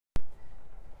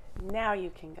Now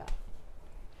you can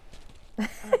go.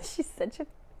 She's such a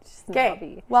Okay,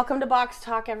 snobby. welcome to Box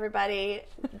Talk, everybody.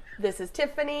 This is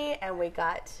Tiffany, and we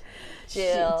got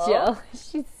Jill. Jill.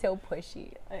 She's so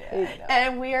pushy.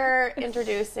 And we are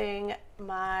introducing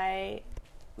my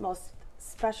most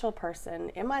special person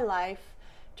in my life.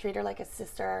 Treat her like a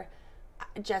sister.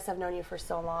 Jess, I've known you for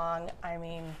so long. I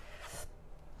mean,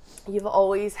 you've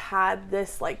always had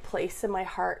this like place in my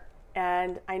heart,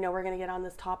 and I know we're going to get on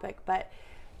this topic, but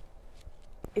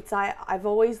I've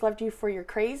always loved you for your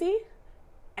crazy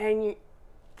and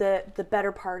the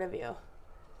better part of you,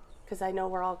 because I know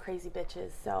we're all crazy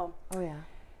bitches. So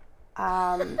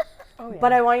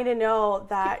but I want you to know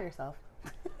that for yourself.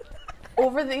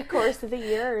 over the course of the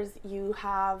years, you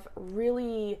have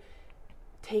really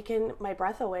taken my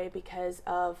breath away because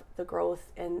of the growth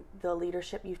and the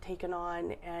leadership you've taken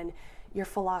on and your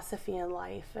philosophy in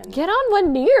life. And Get on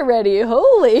one knee already.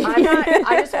 Holy.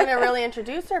 I just want to really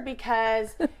introduce her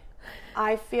because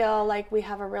I feel like we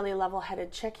have a really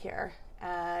level-headed chick here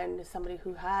and somebody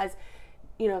who has,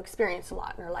 experienced a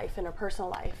lot in her life, in her personal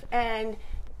life. And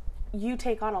you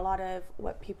take on a lot of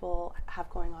what people have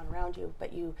going on around you,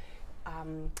 but you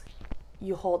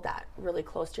hold that really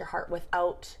close to your heart with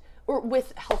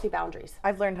healthy boundaries.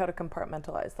 I've learned how to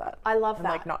compartmentalize that. I love and that.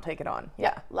 like not take it on.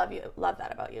 Yeah, love you. Love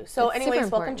that about you. So It's anyways,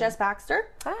 super welcome important. Jess Baxter.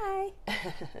 Hi.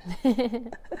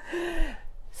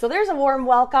 So there's a warm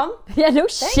welcome. Yeah, no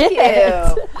Thank shit. you.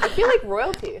 I feel like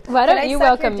royalty. Why Can don't I you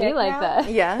suck your welcome me dick like now? that?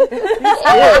 Yeah.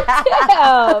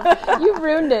 Damn. You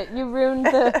ruined it. You ruined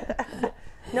the...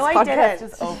 No, I Podcast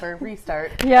didn't. is over.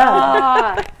 Restart.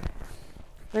 Yeah.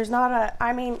 There's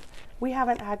we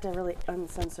haven't had to really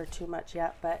uncensor too much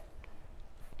yet, but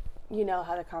you know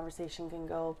how the conversation can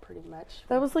go pretty much.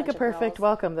 That with was like a bunch of perfect girls.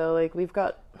 welcome though. Like we've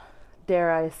got,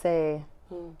 dare I say,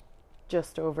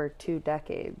 just over 2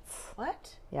 decades.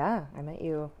 What? Yeah, I met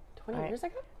you. 20 years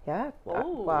ago? Yeah.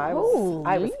 Whoa. Well, I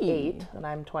was Holy. 8 and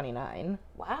I'm 29.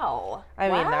 Wow. I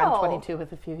mean, Wow. I'm 22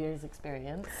 with a few years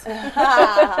experience. And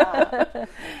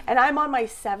I'm on my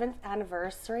 7th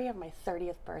anniversary of my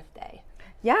 30th birthday.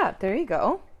 Yeah, there you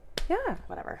go. Yeah.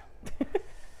 Whatever.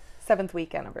 7th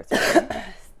week anniversary.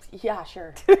 Yeah,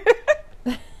 sure.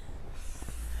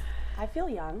 I feel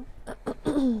young.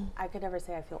 I could never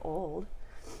say I feel old.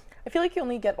 I feel like you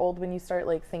only get old when you start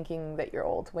like thinking that you're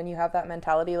old. When you have that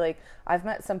mentality, like I've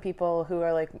met some people who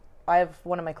are like, I have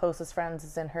one of my closest friends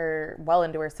is into her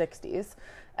 60s,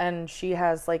 and she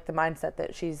has like the mindset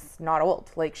that she's not old.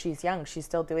 Like she's young, she's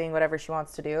still doing whatever she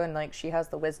wants to do, and like she has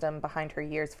the wisdom behind her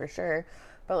years for sure.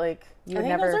 But like you I think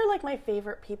never, those are like my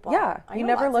favorite people. yeah, I you know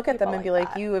never lots look of at them people and be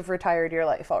like, that. you have retired your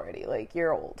life already. Like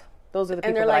you're old. Those are the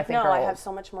And people they're that like, I think no, are I old. have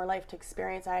so much more life to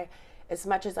experience. As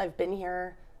much as I've been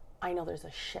here, I know there's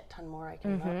a shit ton more I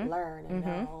can learn and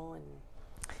know. And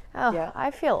Oh, Yeah.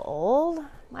 I feel old.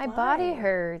 My body Why?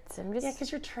 hurts. I'm just... yeah,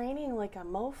 because you're training like a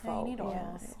mofo. need Yeah,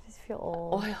 oils. I just feel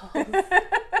old. Oils.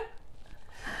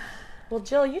 Well,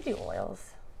 Jill, you do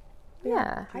oils.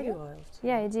 Yeah. I do oils too.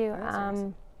 Yeah, I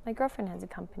do. My girlfriend has a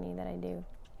company that I do.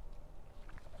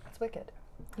 It's wicked.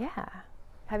 Yeah.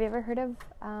 Have you ever heard of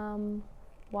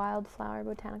Wildflower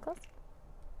Botanicals?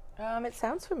 It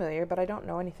sounds familiar, but I don't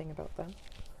know anything about them.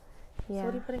 So Yeah.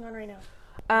 what are you putting on right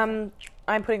now?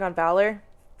 I'm putting on Valor.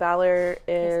 Valor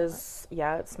is,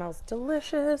 it smells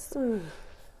delicious.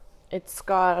 It's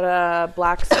got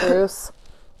black spruce,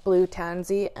 blue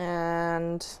tansy,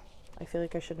 and I feel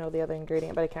like I should know the other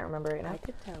ingredient, but I can't remember right now. I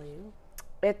could tell you.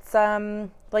 It's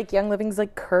like Young Living's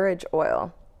like courage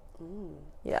oil.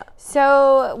 Yeah.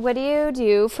 So, what do you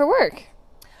do for work?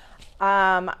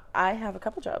 I have a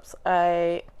couple jobs.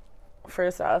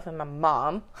 First off, I'm a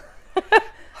mom.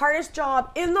 Hardest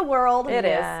job in the world. It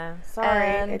is. Yeah. Sorry,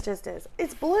 And- it just is.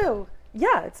 It's blue.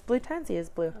 Yeah, it's blue tansy is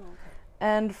blue.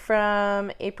 And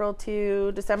from April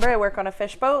to December, I work on a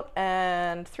fish boat,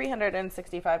 and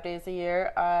 365 days a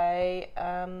year, I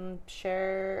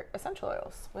share essential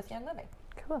oils with Young Living.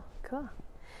 Cool, cool.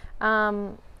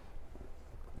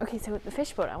 Okay, so the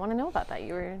fish boat, I want to know about that.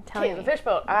 You were telling Okay, me. the fish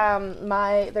boat.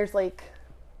 There's like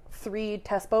 3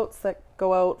 test boats that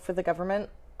go out for the government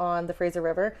on the Fraser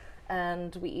River,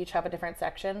 and we each have a different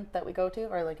section that we go to,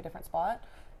 or like a different spot,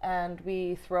 and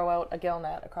we throw out a gill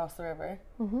net across the river.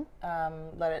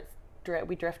 Let it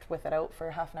we drift with it out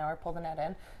for half an hour, pull the net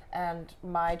in, and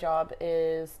my job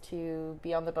is to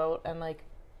be on the boat and like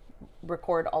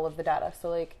record all of the data. So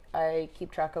like I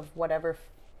keep track of whatever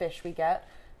fish we get,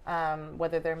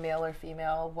 whether they're male or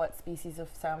female, what species of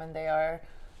salmon they are.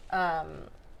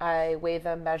 I weigh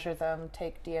them, measure them,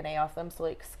 take DNA off them, so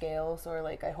like scales, or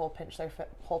like I hole punch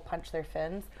their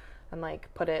fins. and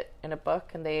like put it in a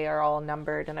book, and they are all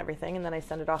numbered and everything, and then I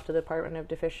send it off to the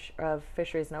Department of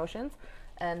Fisheries and Oceans,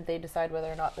 and they decide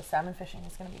whether or not the salmon fishing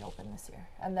is going to be open this year.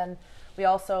 And then we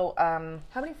also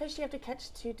How many fish do you have to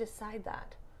catch to decide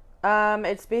that?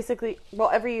 it's basically, well,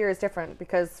 every year is different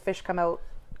because fish come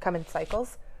in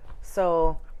cycles.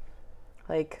 So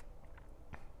like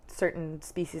certain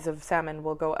species of salmon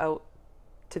will go out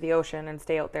to the ocean and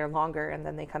stay out there longer, and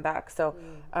then they come back. So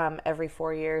every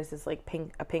 4 years is like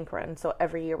a pink run. So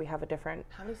every year we have a different.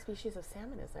 How many species of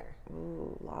salmon is there?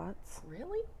 Ooh, lots.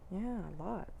 Really? Yeah,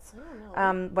 lots. I don't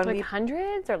know. When Like we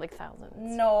hundreds or like thousands?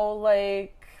 no,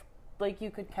 like you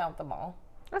could count them all.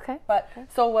 Okay. But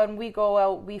so when we go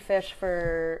out, we fish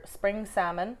for spring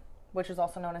salmon, which is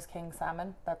also known as king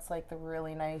salmon. That's like the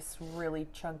really nice, really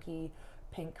chunky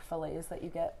pink fillets that you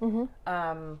get.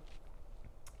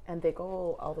 And they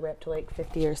go all the way up to like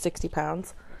 50 or 60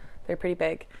 pounds. They're pretty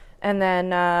big. And then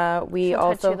we She'll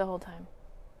also touch you the whole time.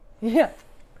 yeah,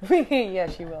 yeah,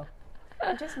 she will.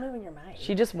 You're just moving your mic.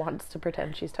 She just wants to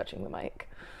pretend she's touching the mic.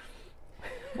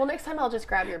 Well, next time I'll just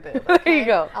grab your boob. There Okay? you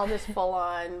go. I'll just full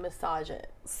on massage it.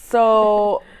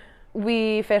 So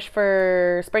we fish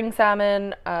for spring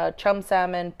salmon, chum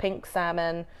salmon, pink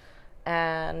salmon,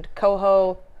 and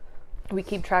coho. We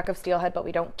keep track of steelhead, but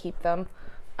we don't keep them.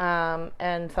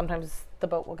 And sometimes the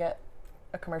boat will get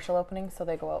a commercial opening, so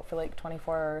they go out for like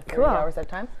 24 or 30 hours at a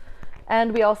time.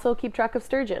 And we also keep track of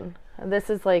sturgeon. And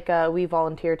this is like, we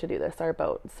volunteer to do this, our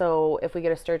boat. So if we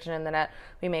get a sturgeon in the net,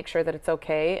 we make sure that it's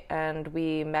okay, and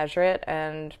we measure it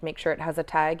and make sure it has a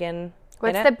tag in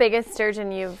What's it. the biggest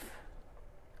sturgeon you've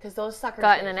Because those suckers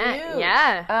got in a get net? huge.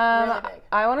 Yeah. Really big.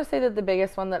 I want to say that the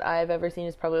biggest one that I've ever seen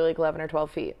is probably like 11 or 12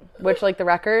 feet, which like the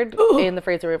record in the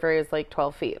Fraser River is like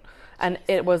 12 feet. And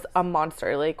it was a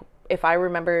monster. Like, if I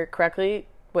remember correctly,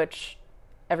 which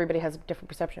everybody has a different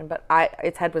perception, but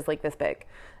its head was like this big.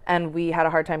 And we had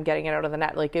a hard time getting it out of the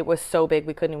net. Like, it was so big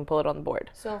we couldn't even pull it on the board.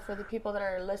 So for the people that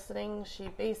are listening, she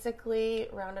basically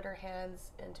rounded her hands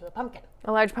into a pumpkin.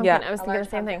 A large pumpkin. Yeah. I was A thinking the large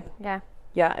same thing. pumpkin. Yeah.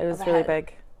 Yeah, it was the really head.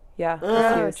 big. Yeah, it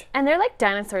was huge. And they're like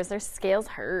dinosaurs. Their scales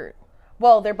hurt.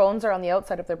 Well, their bones are on the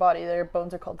outside of their body. Their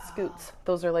bones are called scutes.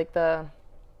 Those are like the,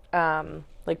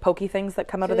 like pokey things that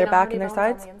come out Do of they their not have back and any their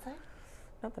bones on sides. the inside?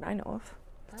 Not that I know of.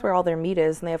 That's where all their meat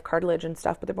is, and they have cartilage and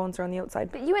stuff, but their bones are on the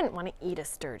outside. But you wouldn't want to eat a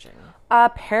sturgeon.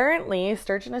 Apparently,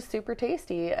 sturgeon is super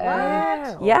tasty.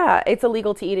 And yeah, it's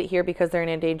illegal to eat it here because they're an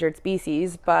endangered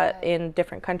species, but in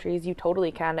different countries, you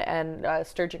totally can. And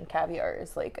sturgeon caviar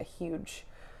is like a huge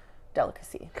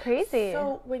delicacy. Crazy.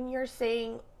 So when you're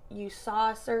saying you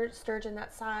saw a sturgeon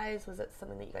that size, was it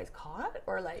something that you guys caught?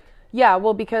 Or like... Yeah,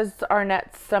 well, because our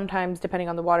nets sometimes, depending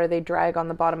on the water, they drag on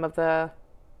the bottom of the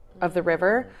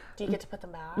river. Do you get to put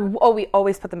them back? Oh, we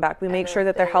always put them back. We make sure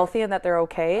that they're they're- healthy and that they're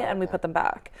okay, and we put them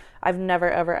back. I've never,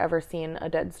 ever, ever seen a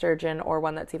dead sturgeon or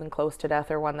one that's even close to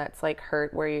death or one that's like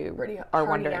hurt where you Pretty are hardy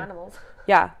wondering. animals.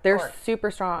 Yeah, they're Or-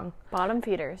 super strong. Bottom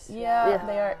feeders. Yeah,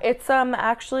 they are. It's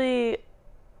actually,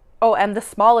 oh, and the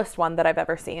smallest one that I've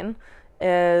ever seen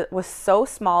was so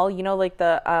small. You know, like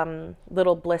the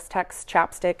little Blistex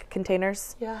chapstick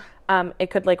containers. Yeah. It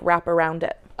could like wrap around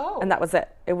it. Oh. And that was it.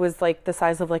 It was like the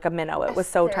size of like a minnow. It was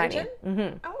so tiny.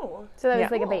 Sturgeon? Oh. So that Yeah.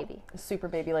 was like a Cool. baby. Super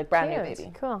baby, like brand new Cute.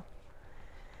 baby. Cool.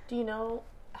 Do you know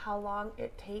how long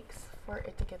it takes for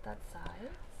it to get that size?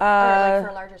 Or Uh, like for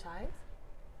a larger size?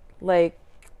 like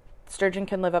sturgeon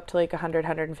can live up to like 100,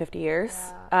 150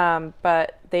 years.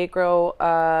 But they grow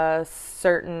a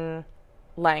certain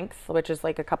length, which is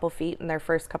like a couple feet in their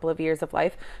first couple of years of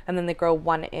life, and then they grow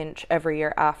 1 inch every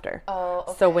year after. Oh,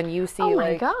 okay. So when you see Oh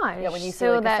my like, gosh. yeah, when you see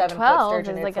so like that a 7-foot 12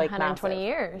 sturgeon, is like it's like 120 massive.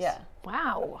 years. Yeah.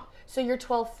 Wow. So your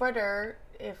 12-footer,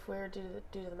 if we're do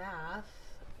the math,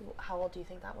 how old do you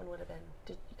think that one would have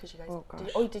been? Because you guys, Oh,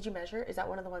 gosh. did you measure? Is that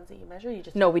one of the ones that you measure? You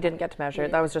just No, we didn't get to measure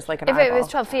it. That was just like an If eyeball. it was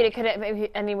 12 feet, it could be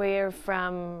anywhere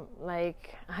from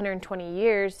like 120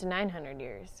 years to 900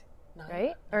 years,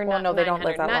 right? Or Well, not no, they don't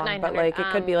live 900, that not long, but 900, like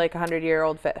it could be like a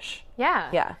 100-year-old fish. Yeah.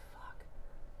 Yeah.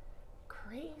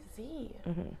 Crazy.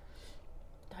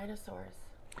 Dinosaurs.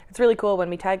 It's really cool when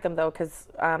we tag them, though, because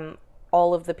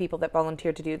all of the people that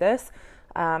volunteer to do this,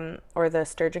 or the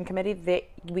sturgeon committee,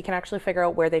 we can actually figure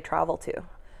out where they travel to,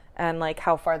 and like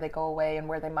how far they go away, and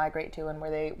where they migrate to, and where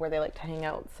they like to hang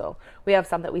out. So we have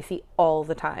some that we see all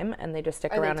the time, and they just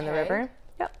stick Are they around in the river. tagged?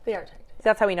 Yep. They are tagged.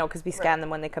 That's how we know, because we scan them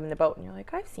when they come in the boat, and you're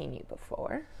like, I've seen you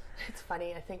before. It's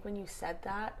funny. I think when you said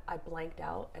that, I blanked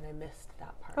out and I missed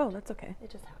that part. Oh, that's okay. It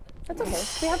just happened. That's okay.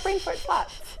 We have brain fart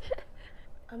spots.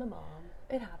 I'm a mom.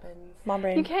 It happens. Mom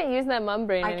brain. You can't use that mum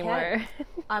brain I anymore. can.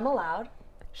 I'm allowed.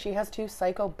 She has 2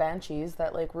 psycho banshees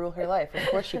that like rule her life. Of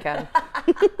course she can.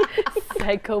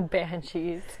 Psycho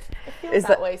banshees Feels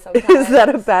that way sometimes. Is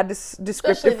that a bad Especially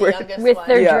descriptive the word? youngest with one.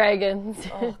 their Yeah. dragons.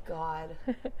 Oh God,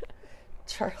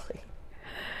 Charlie.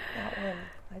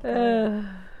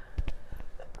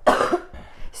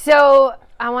 So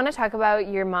I want to talk about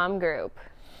your mom group.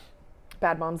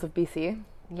 Bad Moms of BC.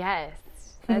 Yes.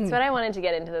 That's what I wanted to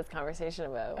get into this conversation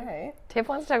about. All right. Tiff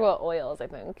wants to talk about oils, I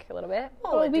think, a little bit.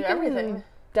 oh, we do everything.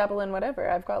 dabble in whatever.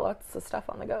 I've got lots of stuff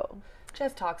on the go.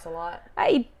 Jess talks a lot,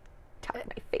 I talk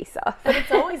my face off. but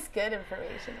it's always good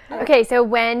information. Okay, so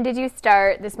when did you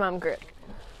start this mom group?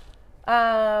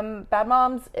 Bad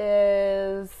Moms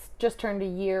is just turned a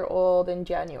year old in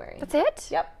January. That's it?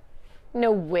 Yep.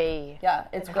 No way. Yeah,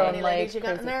 it's How grown many like ladies you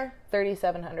got in crazy. there?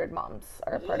 3,700 moms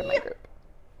are a part of my group.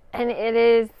 And it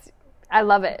is, I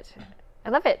love it. I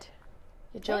love it.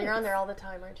 Jill, you're on there all the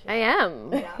time, aren't you? I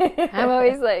am. Yeah. I'm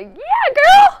always like,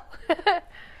 yeah, girl.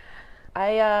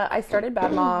 I started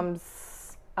Bad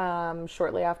Moms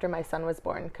shortly after my son was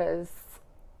born because,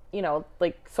 you know,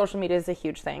 like social media is a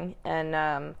huge thing.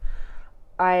 And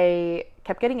I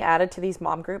kept getting added to these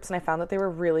mom groups and I found that they were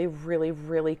really, really,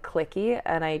 really cliquey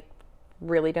and I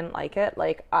really didn't like it.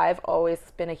 Like, I've always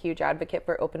been a huge advocate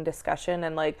for open discussion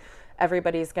and like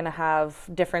everybody's going to have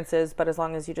differences, but as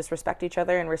long as you just respect each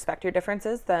other and respect your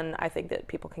differences, then I think that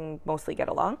people can mostly get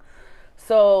along.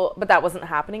 So, but that wasn't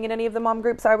happening in any of the mom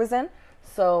groups I was in.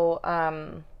 So,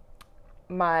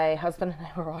 my husband and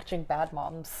I were watching Bad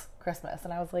Moms Christmas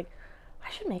and I was like,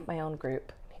 I should make my own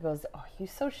group. He goes, oh, you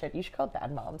so should. You should call it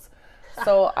Bad Moms.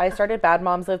 So I started Bad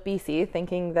Moms of BC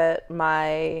thinking that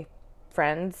my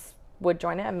friends would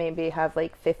join it and maybe have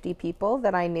like 50 people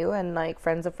that I knew and like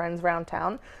friends of friends around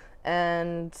town.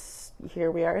 And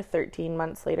here we are 13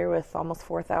 months later with almost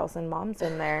 4,000 moms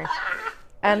in there.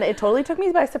 And it totally took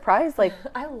me by surprise. Like,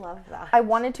 I love that. I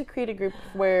wanted to create a group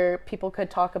where people could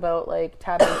talk about like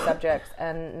taboo subjects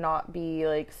and not be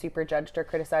like super judged or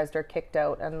criticized or kicked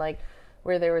out, and like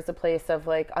where there was a place of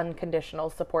like unconditional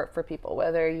support for people,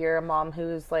 whether you're a mom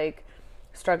who's like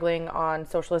struggling on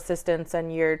social assistance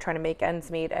and you're trying to make ends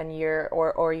meet and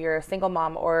or you're a single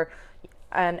mom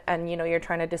and you know you're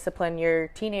trying to discipline your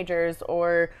teenagers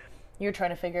or you're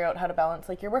trying to figure out how to balance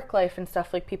like your work life and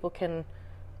stuff. Like, people can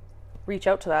reach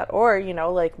out to that. Or, you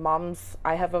know, like moms,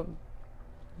 I have a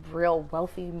real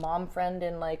wealthy mom friend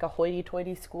in like a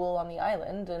hoity-toity school on the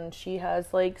island, and she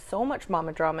has like so much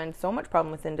mama drama and so much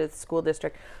problem within the school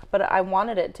district. But I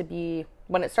wanted it to be,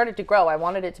 when it started to grow, I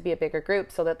wanted it to be a bigger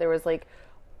group so that there was like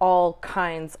all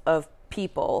kinds of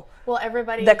people Well,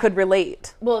 everybody that could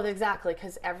relate. Well, exactly,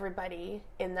 because everybody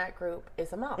in that group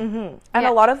is a mom. And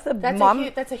a lot of the That's mom a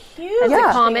huge That's a thing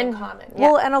common- in common.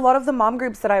 Well, and a lot of the mom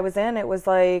groups that I was in, it was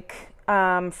like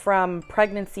from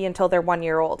pregnancy until they're 1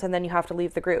 year old, and then you have to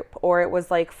leave the group, or it was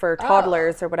like for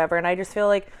toddlers or whatever. And I just feel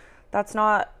like that's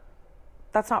not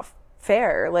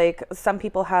fair. Like, some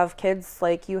people have kids,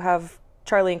 like you have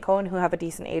Charlie and Cohen, who have a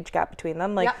decent age gap between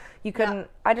them. Like, you couldn't.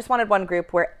 I just wanted one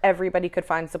group where everybody could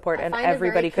find support and find it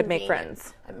everybody very could make convenient,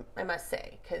 friends. I must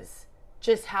say, because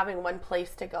just having one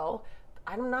place to go,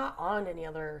 I'm not on any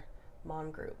other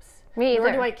mom groups. Me Nor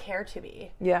either. do I care to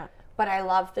be. Yeah. But I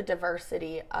love the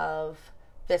diversity of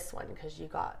this one because you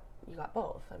got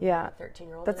both. I mean, Yeah. a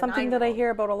 13-year-old. That's and a something that I 9-year-old. hear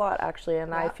about a lot, actually,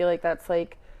 and I Yeah. feel like that's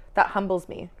like, that humbles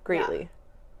me greatly.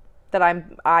 That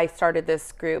I started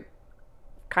this group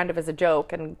kind of as a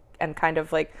joke and kind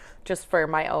of like just for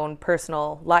my own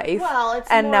personal life. Well, it's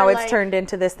and more now it's like- turned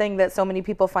into this thing that so many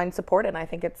people find support in. I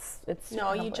think it's No,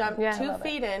 you humbling. jump Yeah. 2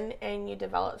 feet in and you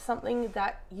develop something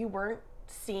that you weren't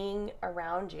seeing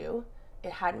around you.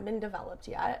 It hadn't been developed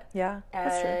yet. Yeah,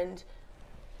 that's true. And,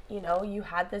 you know, you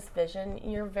had this vision.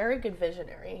 You're a very good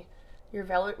visionary. You're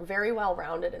very, very well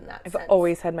rounded in that I've sense.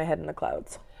 always had my head in the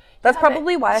clouds. That's Yeah, but-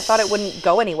 probably why I thought it wouldn't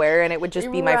go anywhere and it would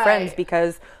just be my friends, Right.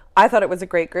 because I thought it was a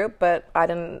great group, but I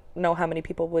didn't know how many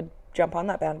people would jump on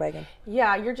that bandwagon.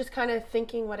 Yeah, you're just kind of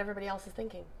thinking what everybody else is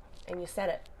thinking, and you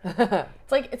said it.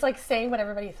 it's like saying what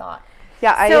everybody thought.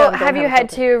 Yeah, I So don't have you a had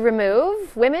filter. to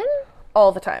remove women?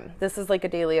 all the time. This is like a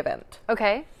daily event.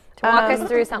 Okay. To walk us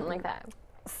through something like that.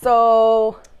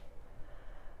 So,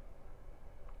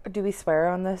 do we swear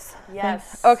on this?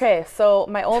 Yes. Okay, so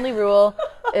my only rule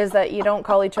is that you don't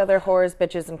call each other whores,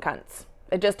 bitches, and cunts.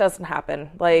 It just doesn't happen.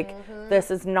 Like,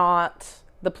 this is not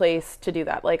the place to do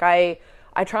that. Like, I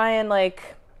try and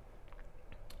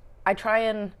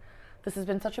this has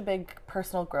been such a big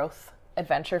personal growth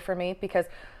adventure for me because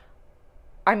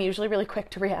I'm usually really quick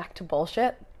to react to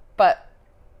bullshit, but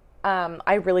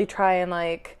I really try and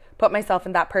like put myself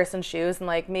in that person's shoes and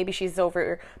like maybe she's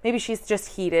just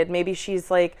heated, maybe she's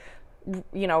like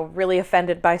you know, really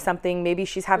offended by something. Maybe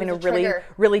she's having a There's really, trigger.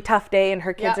 really tough day and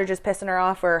her kids Yep. are just pissing her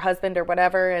off, or her husband or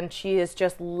whatever, and she is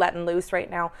just letting loose right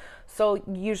now. So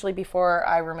usually before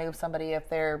I remove somebody, if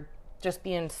they're just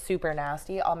being super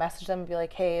nasty, I'll message them and be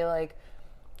like, hey, like,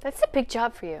 That's a big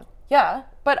job for you. yeah,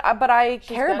 but I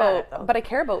care good at about it, though. but I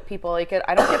care about people. Like,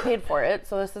 I don't get paid for it,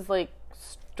 so this is like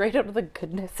straight out of the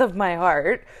goodness of my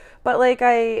heart. But like,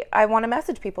 I want to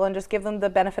message people and just give them the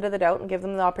benefit of the doubt and give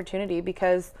them the opportunity,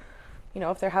 because, you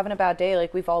know, if they're having a bad day,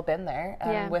 like, we've all been there,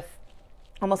 and Yeah. with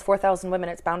almost 4,000 women,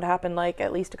 it's bound to happen like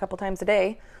at least a couple times a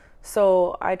day.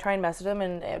 So I try and message them,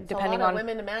 and depending a lot on of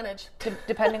women to manage.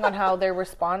 depending on how their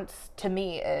response to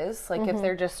me is, like, if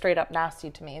they're just straight up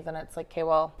nasty to me, then it's like, okay,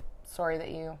 well, sorry that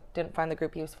you didn't find the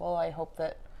group useful. I hope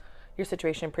that your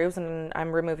situation improves and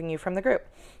I'm removing you from the group.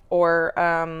 Or,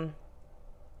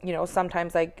 you know,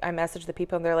 sometimes I message the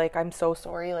people and they're like, I'm so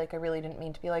sorry. Like, I really didn't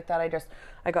mean to be like that.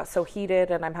 I got so heated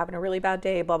and I'm having a really bad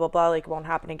day, blah, blah, blah. Like, it won't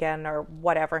happen again or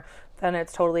whatever. Then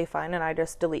it's totally fine. And I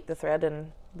just delete the thread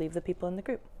and leave the people in the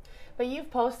group. But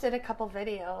you've posted a couple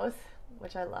videos,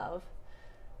 which I love.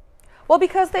 Well,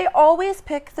 because they always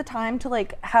pick the time to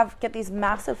like get these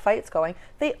massive fights going.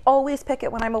 They always pick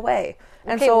it when I'm away.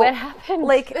 And Okay, so what happened?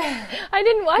 Like, I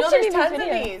didn't watch No, any there's of tons these of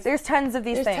videos. these. there's tons of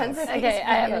these There's things. tons of Okay, these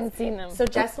I haven't videos. seen them. So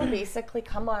Jess will basically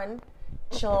come on,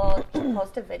 she'll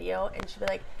post a video, and she'll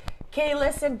be like, okay,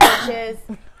 listen, bitches,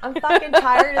 I'm fucking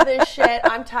tired of this shit.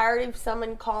 I'm tired of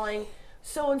someone calling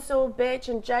so-and-so a bitch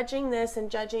and judging this and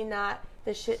judging that.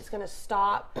 This shit is going to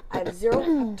stop. I have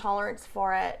zero tolerance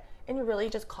for it. And he really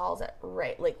just calls it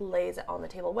right, like lays it on the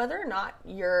table. Whether or not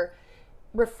you're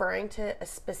referring to a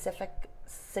specific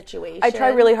situation. I try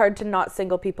really hard to not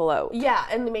single people out. Yeah,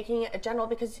 and making it a general,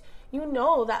 because you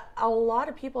know that a lot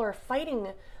of people are fighting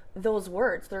those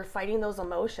words. They're fighting those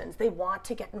emotions. They want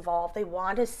to get involved. They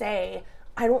want to say,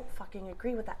 I don't fucking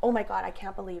agree with that. Oh my God, I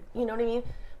can't believe, you know what I mean?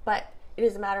 But it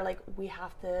is a matter, like, we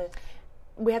have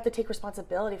to take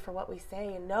responsibility for what we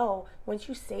say, and know once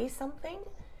you say something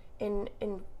in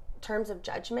terms of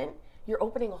judgment, you're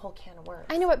opening a whole can of worms.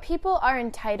 I know what people are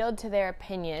entitled to their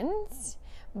opinions,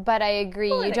 but I agree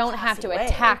in you a don't have to classy way.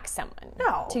 attack someone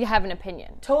No. to have an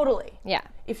opinion. Totally. Yeah.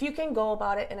 If you can go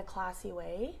about it in a classy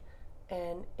way,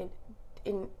 and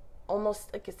in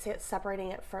almost like it's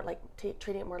separating it for like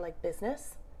treating it more like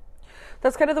business.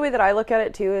 That's kind of the way that I look at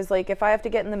it too, is like, if I have to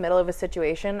get in the middle of a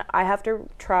situation, I have to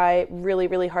try really,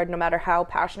 really hard, no matter how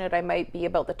passionate I might be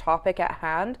about the topic at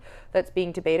hand that's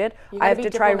being debated. gotta I have be to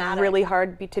try diplomatic. really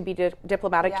hard to be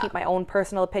diplomatic, Yeah. keep my own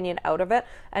personal opinion out of it,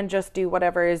 and just do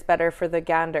whatever is better for the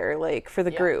gander, like for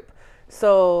the group.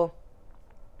 So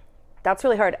that's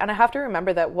really hard. And I have to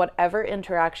remember that whatever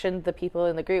interaction the people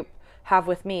in the group have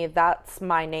with me, that's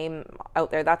my name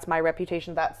out there. That's my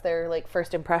reputation. That's their like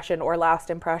first impression or last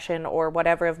impression or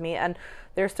whatever of me. And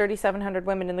there's 3,700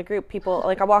 women in the group. People,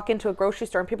 like, I walk into a grocery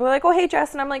store and people are like, oh, hey,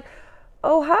 Jess. And I'm like,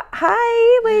 oh,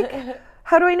 hi. Like,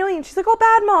 how do I know you? And she's like, oh,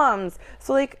 Bad Moms.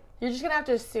 So like, You're just gonna have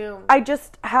to assume. I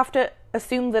just have to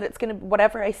assume that it's going to,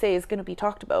 whatever I say is going to be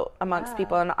talked about amongst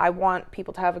people. And I want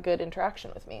people to have a good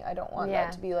interaction with me. I don't want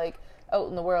that to be like out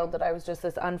in the world that I was just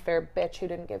this unfair bitch who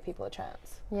didn't give people a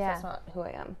chance. Yeah. That's not who I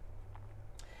am.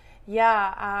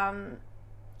 Yeah,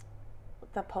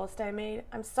 the post I made,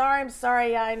 I'm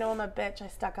sorry, yeah, I know I'm a bitch, I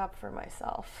stuck up for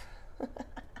myself.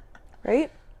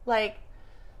 Right? Like,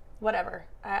 whatever.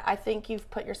 I think you've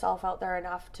put yourself out there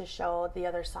enough to show the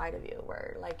other side of you,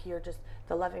 where, like, you're just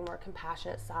the loving, more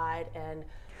compassionate side and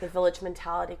the village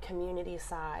mentality, community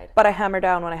side. But I hammer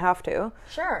down when I have to.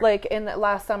 Sure. Like, in the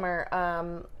last summer,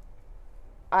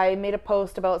 I made a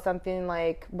post about something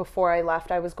like, before I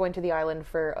left, I was going to the island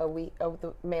for a week,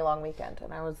 the May long weekend.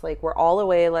 And I was like, we're all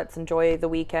away. Let's enjoy the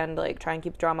weekend. Like, try and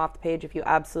keep the drama off the page. If you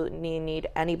absolutely need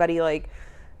anybody, like,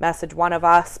 message one of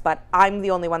us. But I'm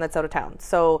the only one that's out of town.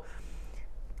 So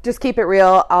just keep it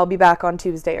real. I'll be back on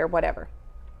Tuesday or whatever.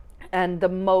 And the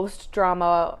most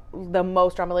drama,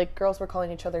 like, girls were calling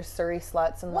each other Surrey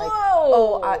sluts and like,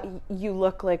 Whoa. you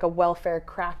look like a welfare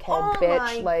crackhead Oh my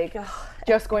bitch. Like, God.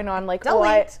 just going on like,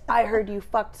 Delete. I heard you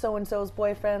fucked so-and-so's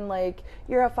boyfriend. Like,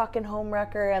 you're a fucking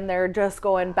homewrecker. And they're just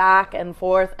going back and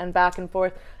forth and back and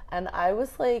forth. And I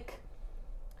was like,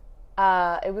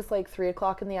 it was like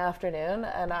 3:00 in the afternoon.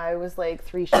 And I was like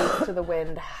 3 sheets to the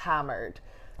wind, hammered.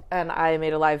 And I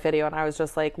made a live video and I was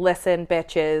just like, listen,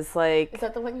 bitches, like... Is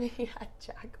that the one that you had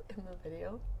Jack in the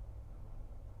video?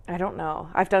 I don't know.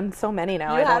 I've done so many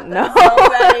now. You I don't have know. done so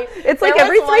many. It's like There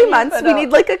every was one 3 you months put we up. need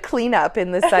like a cleanup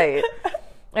in the site.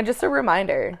 And just a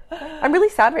reminder. I'm really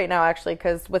sad right now actually,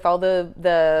 because with all the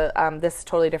this is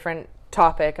totally different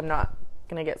topic. I'm not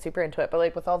going to get super into it, but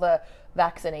like with all the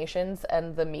vaccinations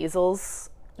and the measles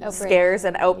scares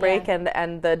and outbreak and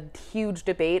the huge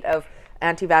debate of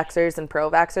anti-vaxxers and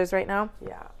pro-vaxxers right now.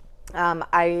 Yeah.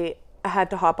 I had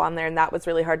to hop on there, and that was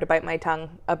really hard to bite my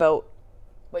tongue about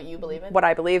What you believe in? what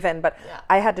I believe in. But Yeah.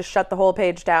 I had to shut the whole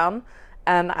page down,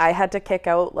 and I had to kick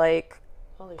out like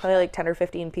Holy probably like 10 or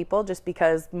 15 people just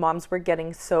because moms were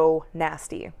getting so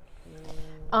nasty.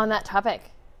 On that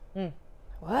topic.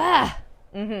 Wow.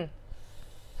 Mm-hmm.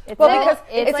 It's Well, like, because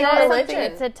it's like not something- religion.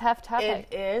 It's a tough topic.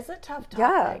 It is a tough Yeah.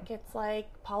 topic. It's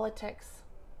like politics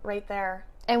right there.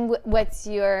 And what's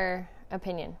your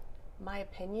opinion? My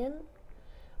opinion?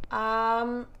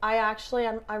 I'm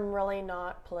really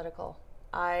not political.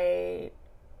 I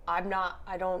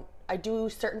do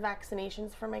certain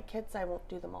vaccinations for my kids. I won't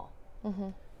do them all. Mm-hmm.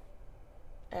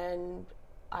 And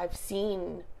I've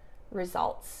seen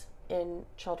results in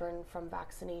children from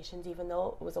vaccinations, even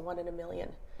though it was a 1 in a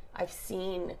million. I've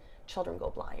seen children go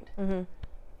blind. Mm-hmm.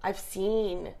 I've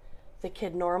seen the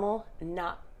kid normal,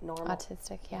 not normal.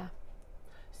 Autistic, yeah.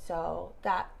 So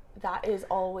that is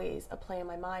always a play in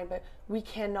my mind, but we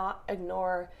cannot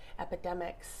ignore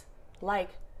epidemics like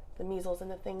the measles and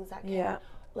the things that can,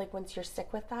 like once you're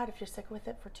sick with that, if you're sick with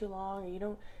it for too long or you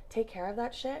don't take care of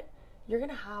that shit, you're going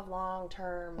to have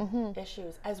long-term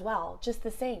issues as well, just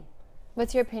the same.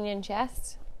 What's your opinion,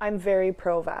 Jess? I'm very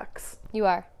pro-vax. You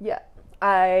are. Yeah.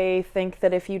 I think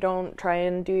that if you don't try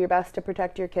and do your best to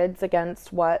protect your kids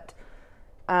against what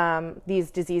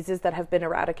these diseases that have been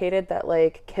eradicated that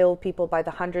like kill people by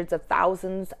the hundreds of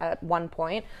thousands at one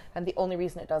point, and the only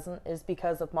reason it doesn't is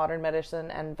because of modern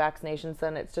medicine and vaccinations,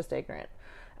 then it's just ignorant.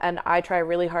 And I try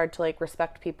really hard to like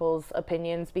respect people's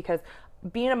opinions, because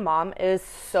being a mom is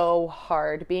so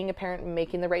hard. Being a parent and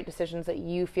making the right decisions that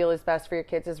you feel is best for your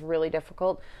kids is really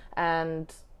difficult.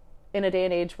 And in a day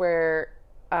and age where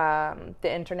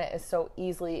the internet is so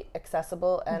easily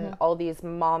accessible and all these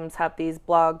moms have these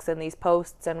blogs and these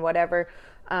posts and whatever,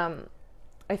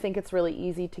 I think it's really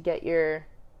easy to get your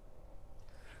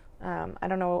I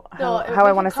don't know how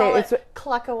I want to say it. It's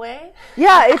cluck away.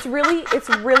 yeah, it's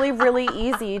really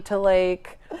easy to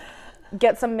like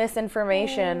get some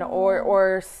misinformation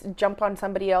or jump on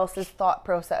somebody else's thought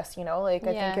process, you know, like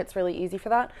I think it's really easy for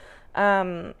that.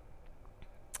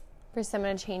 For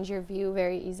someone to change your view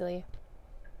very easily.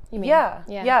 You mean?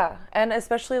 Yeah. And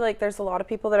especially like there's a lot of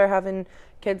people that are having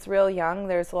kids real young.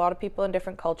 There's a lot of people in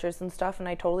different cultures and stuff, and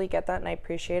I totally get that and I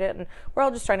appreciate it. And we're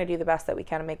all just trying to do the best that we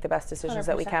can and make the best decisions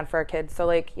that we can for our kids. So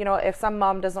like, you know, if some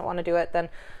mom doesn't want to do it, then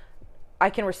I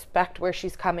can respect where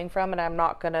she's coming from, and I'm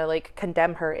not going to like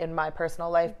condemn her in my personal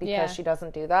life because she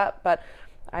doesn't do that. But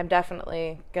I'm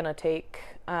definitely going to take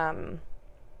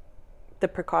the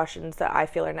precautions that I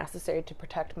feel are necessary to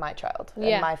protect my child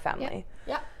and my family.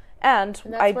 Yeah. And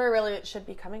that's where really it should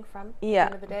be coming from at the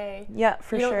end of the day. Yeah,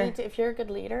 for you sure. don't need to, if you're a good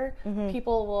leader,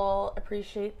 people will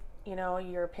appreciate, you know,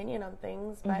 your opinion on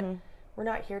things, but we're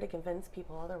not here to convince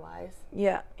people otherwise.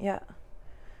 Yeah,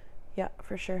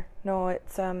 for sure. No,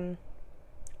 it's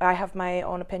I have my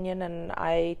own opinion and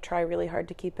I try really hard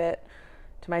to keep it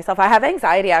to myself. I have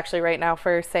anxiety actually right now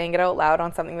for saying it out loud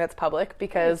on something that's public,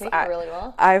 because you take it really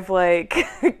well. I've like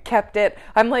kept it.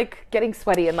 I'm like getting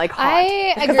sweaty and like hot.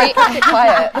 I agree.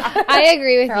 Quiet. I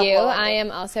agree with you. I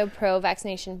am also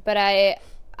pro-vaccination, but I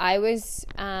was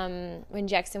when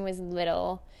Jackson was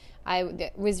little,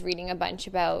 I was reading a bunch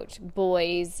about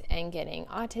boys and getting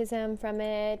autism from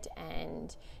it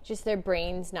and just their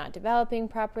brains not developing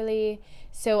properly.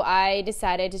 So I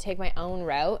decided to take my own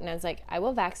route, and I was like, I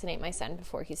will vaccinate my son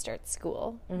before he starts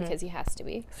school because he has to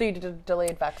be. So you did a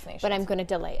delayed vaccination. But I'm going to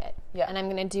delay it. Yeah. And I'm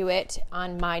going to do it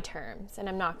on my terms. And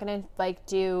I'm not going to like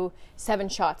do 7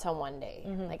 shots on one day.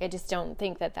 Like I just don't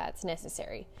think that that's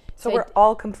necessary. So we're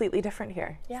all completely different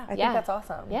here. Yeah. I think that's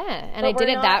awesome. Yeah. And But I did we're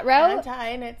it not that route. anti,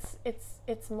 and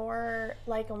it's more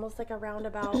like almost like a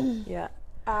roundabout Yeah.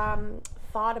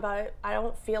 thought about it. I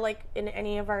don't feel like in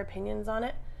any of our opinions on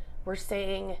it, we're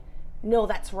saying, no,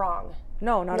 that's wrong.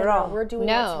 No, not at all. We're doing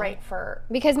what's right for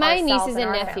because my ourselves nieces and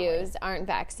our nephews family. aren't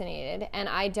vaccinated, and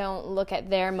I don't look at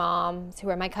their moms, who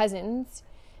are my cousins,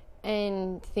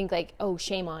 and think like, oh,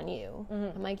 shame on you.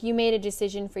 I'm like, you made a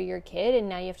decision for your kid, and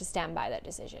now you have to stand by that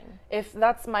decision. If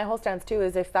that's my whole stance too,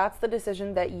 is if that's the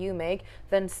decision that you make,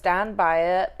 then stand by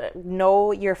it.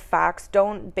 Know your facts.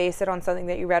 Don't base it on something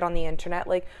that you read on the internet.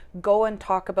 Like, go and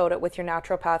talk about it with your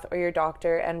naturopath or your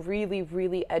doctor and really,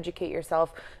 really educate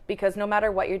yourself, because no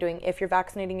matter what you're doing, if you're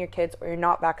vaccinating your kids or you're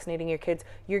not vaccinating your kids,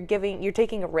 you're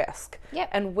taking a risk. Yep.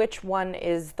 And which one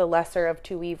is the lesser of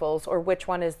two evils, or which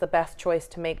one is the best choice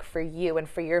to make for you and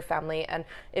for your family? And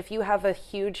if you have a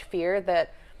huge fear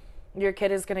that your kid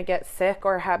is going to get sick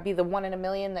or be the 1 in a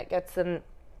million that gets an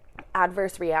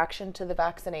adverse reaction to the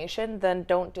vaccination, then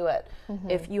don't do it.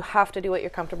 If you have to do what you're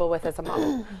comfortable with as a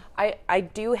mom. I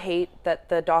do hate that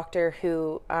the doctor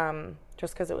who,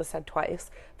 just because it was said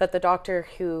twice, that the doctor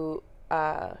who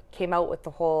came out with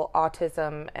the whole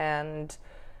autism and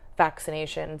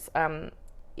vaccinations,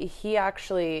 he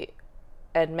actually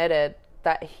admitted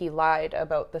that he lied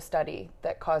about the study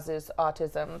that causes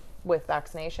autism with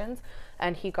vaccinations,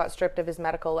 and he got stripped of his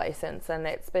medical license, and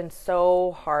it's been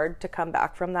so hard to come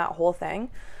back from that whole thing.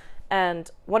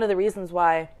 And one of the reasons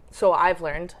why, so I've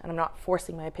learned, and I'm not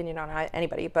forcing my opinion on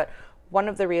anybody, but one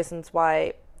of the reasons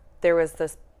why there was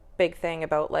this big thing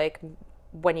about like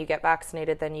when you get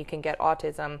vaccinated then you can get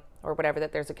autism or whatever,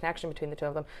 that there's a connection between the two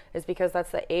of them, is because that's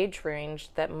the age range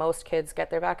that most kids get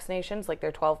their vaccinations, like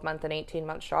their 12-month and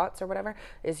 18-month shots or whatever,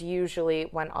 is usually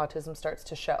when autism starts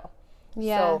to show.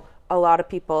 Yeah. So a lot of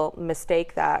people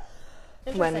mistake that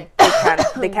when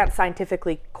they can't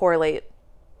scientifically correlate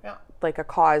like a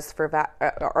cause for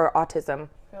or autism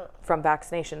from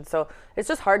vaccination. So it's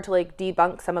just hard to like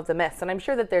debunk some of the myths. And I'm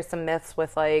sure that there's some myths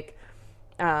with like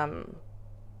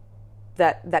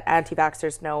that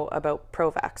anti-vaxxers know about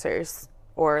pro-vaxxers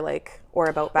or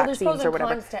about vaccines or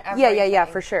whatever. Yeah,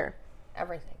 for sure.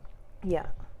 Everything. Yeah.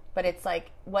 But it's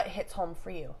like what hits home for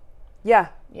you. Yeah.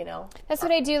 You know? That's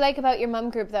what I do like about your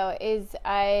mom group, though, is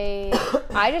I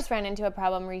just ran into a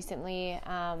problem recently.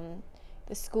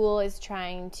 The school is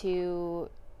trying to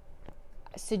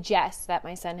suggest that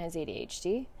my son has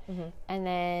ADHD. And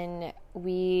then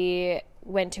we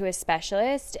went to a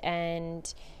specialist,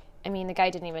 and I mean, the guy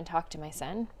didn't even talk to my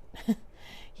son.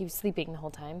 He was sleeping the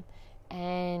whole time.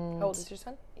 And How old is your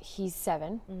son? He's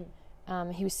 7.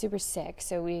 He was super sick,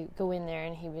 so we go in there,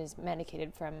 and he was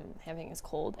medicated from having his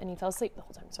cold, and he fell asleep the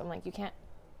whole time. So I'm like, you can't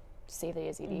say that he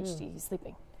has ADHD. He's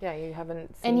sleeping. Yeah, you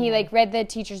haven't seen And he like read the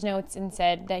teacher's notes and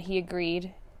said that he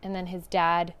agreed, and then his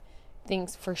dad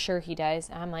thinks for sure he does.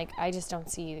 And I'm like, I don't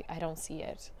see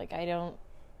it. Like,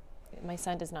 my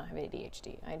son does not have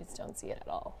ADHD. I just don't see it at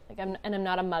all. Like, I'm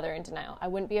not a mother in denial. I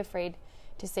wouldn't be afraid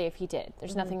to say if he did.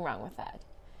 There's nothing wrong with that.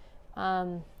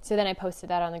 So then I posted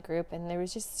that on the group, and there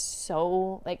was just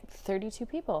 32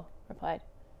 people replied.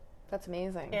 That's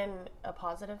amazing. In a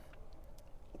positive?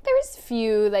 There was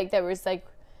few, that was,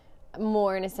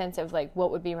 more in a sense of,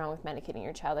 what would be wrong with medicating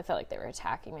your child. I felt like they were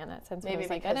attacking me in that sense. Maybe I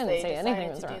because didn't they say anything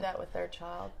decided was to wrong. do that with their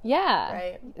child. Yeah.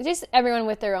 Right. Just everyone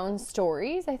with their own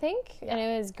stories, I think. Yeah. And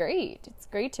it was great. It's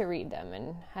great to read them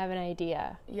and have an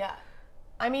idea. Yeah.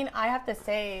 I mean, I have to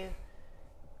say,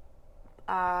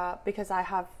 because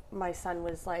my son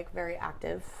was, very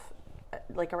active,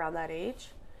 around that age.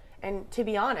 And to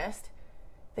be honest,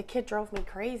 the kid drove me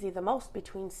crazy the most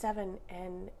between 7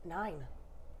 and 9.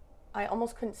 I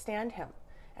almost couldn't stand him.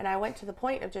 And I went to the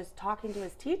point of just talking to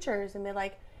his teachers, and they're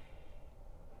like,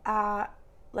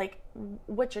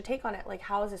 what's your take on it?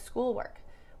 How is his schoolwork?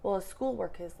 Well, his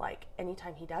schoolwork is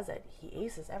anytime he does it, he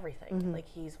aces everything.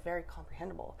 He's very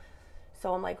comprehensible.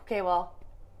 So I'm like, okay, well,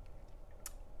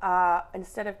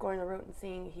 instead of going the route and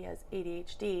seeing he has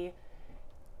ADHD,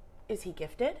 is he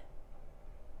gifted?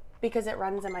 Because it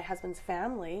runs in my husband's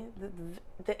family.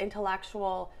 The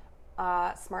intellectual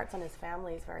smarts on his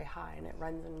family is very high, and it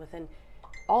runs in within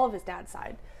all of his dad's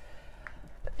side.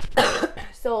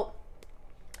 So,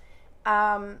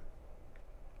 well,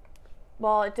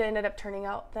 it ended up turning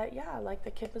out that,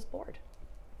 the kid was bored.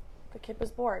 The kid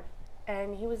was bored.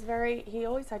 And he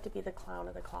always had to be the clown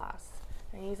of the class.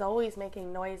 And he's always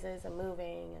making noises and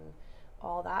moving and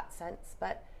all that sense.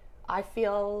 But I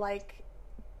feel like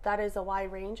that is a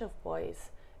wide range of boys.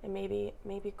 And maybe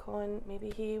Cohen, maybe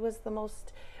he was the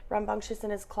most rambunctious in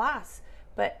his class.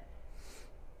 But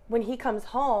when he comes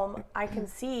home, I can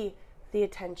see the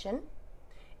attention.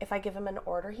 If I give him an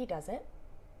order, he does it.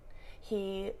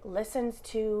 He listens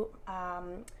to,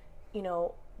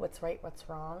 what's right, what's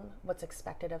wrong, what's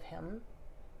expected of him.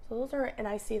 So and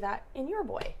I see that in your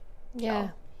boy. Yeah.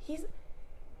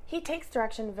 He takes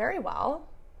direction very well.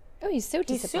 Oh, he's so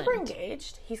disciplined. He's super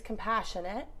engaged. He's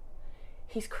compassionate.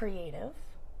 He's creative.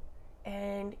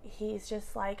 And he's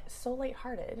just so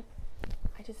lighthearted.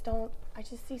 I just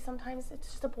see sometimes it's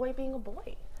just a boy being a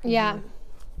boy. Yeah.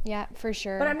 Yeah, for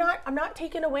sure. But I'm not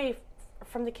taking away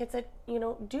from the kids that,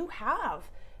 do have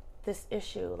this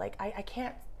issue. I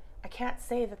can't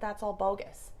say that that's all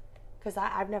bogus, because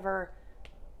I've never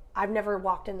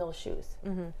walked in those shoes.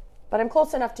 But I'm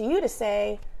close enough to you to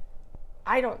say,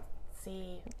 I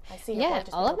see. Yeah,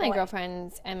 all of my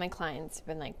girlfriends and my clients have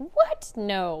been like, "What?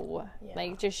 No!"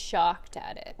 Yeah. Just shocked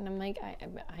at it, and I'm like,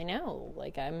 I know,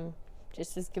 I'm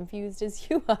just as confused as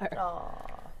you are.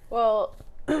 Aww. Well,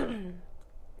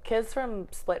 kids from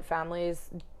split families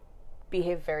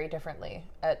behave very differently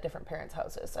at different parents'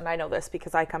 houses. And I know this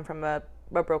because I come from a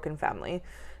broken family,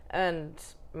 and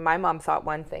my mom thought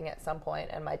one thing at some point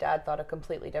and my dad thought a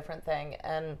completely different thing,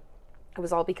 and it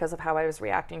was all because of how I was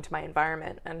reacting to my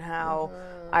environment and how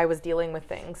I was dealing with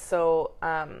things. So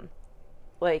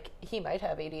like, he might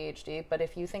have ADHD, but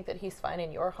if you think that he's fine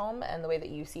in your home and the way that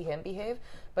you see him behave,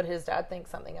 but his dad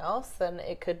thinks something else, then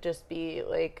it could just be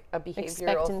like a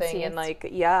behavioral thing. And like,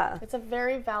 yeah, it's a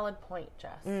very valid point,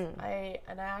 Jess. I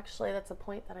actually, that's a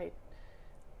point that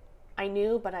I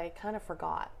knew, but I kind of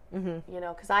forgot, you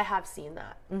know, because I have seen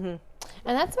that.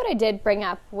 And that's what I did bring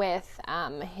up with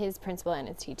his principal and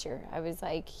his teacher. I was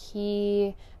like,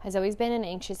 he has always been an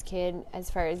anxious kid as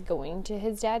far as going to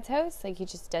his dad's house. Like, he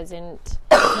just doesn't,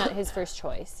 it's not his first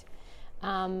choice.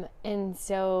 And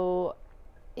so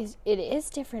it is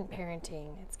different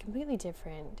parenting. It's completely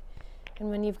different.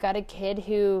 And when you've got a kid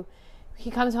who,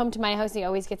 he comes home to my house, he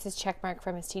always gets his check mark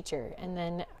from his teacher. And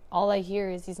then all I hear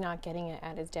is he's not getting it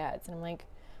at his dad's. And I'm like,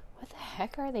 what the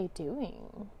heck are they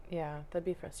doing? Yeah, that'd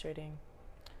be frustrating.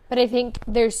 But I think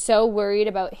they're so worried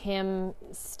about him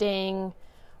staying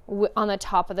on the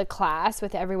top of the class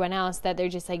with everyone else that they're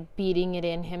just like beating it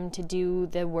in him to do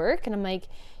the work. And I'm like,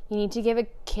 you need to give a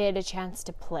kid a chance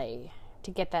to play,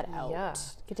 to get that out,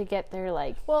 to get their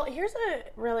like. Well, here's a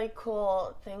really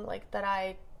cool thing like that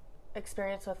I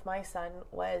experienced with my son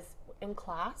was in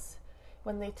class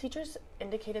when the teachers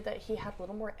indicated that he had a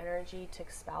little more energy to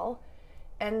expel,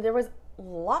 and there was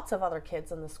lots of other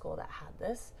kids in the school that had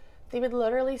this. They would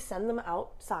literally send them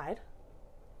outside,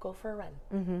 go for a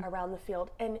run around the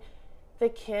field. And the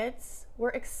kids were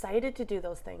excited to do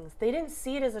those things. They didn't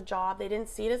see it as a job. They didn't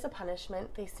see it as a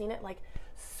punishment. They seen it like,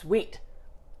 sweet.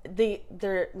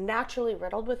 They're naturally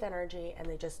riddled with energy, and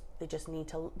they just need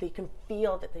to, they can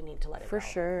feel that they need to let it go. For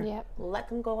sure. Yep. Let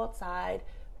them go outside,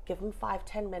 give them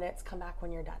 5-10 minutes, come back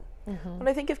when you're done. And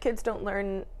I think if kids don't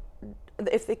learn,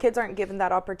 if the kids aren't given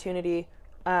that opportunity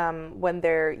when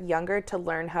they're younger to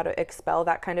learn how to expel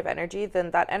that kind of energy,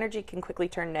 then that energy can quickly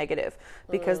turn negative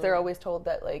because they're always told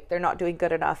that like they're not doing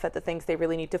good enough at the things they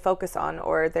really need to focus on,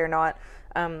 or they're not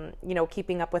you know,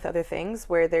 keeping up with other things,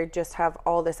 where they just have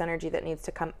all this energy that needs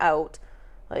to come out.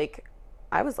 Like,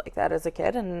 I was like that as a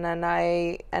kid, and then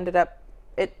I ended up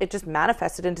it just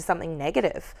manifested into something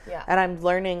negative. And I'm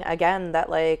learning again that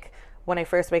like when I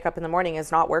first wake up in the morning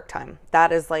is not work time.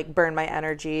 That is like burn my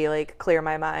energy, like clear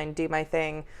my mind, do my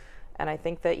thing. And I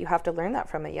think that you have to learn that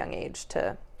from a young age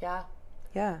to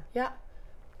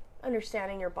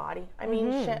Understanding your body. I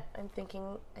mean, shit, I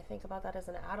think about that as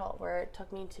an adult, where it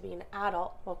took me to be an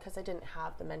adult, well, because I didn't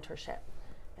have the mentorship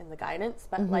and the guidance,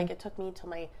 but like it took me to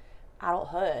my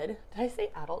adulthood. Did I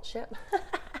say adultship?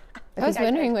 I was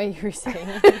wondering what you were saying.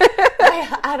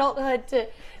 My adulthood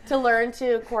to learn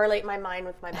to correlate my mind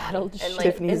with my body. And like,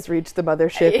 Tiffany's reached the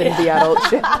mothership and the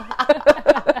adultship.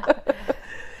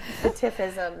 The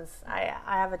Tiffisms. I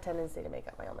have a tendency to make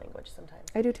up my own language sometimes.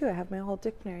 I do too. I have my whole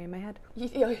dictionary in my head.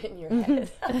 In your head.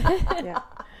 Yeah.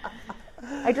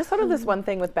 I just thought of this one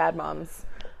thing with bad moms.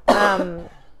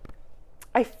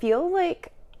 I feel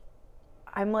like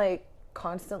I'm like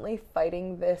constantly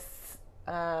fighting this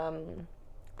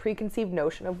preconceived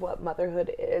notion of what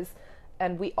motherhood is,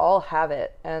 and we all have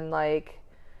it, and like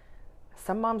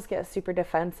some moms get super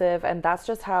defensive, and that's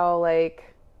just how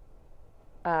like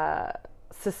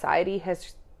society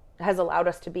has allowed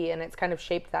us to be, and it's kind of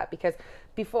shaped that. Because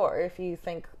before, if you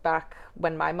think back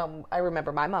when I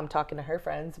remember my mom talking to her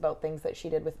friends about things that she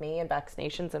did with me and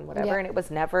vaccinations and whatever, and it was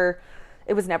never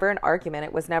an argument.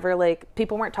 It was never like,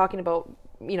 people weren't talking about,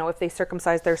 you know, if they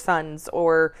circumcise their sons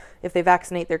or if they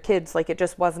vaccinate their kids. Like, it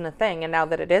just wasn't a thing. And now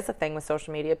that it is a thing with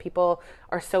social media, people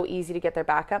are so easy to get their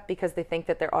back up because they think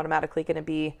that they're automatically going to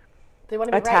be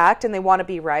attacked, and they want to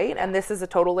be right. And this is a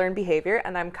total learned behavior.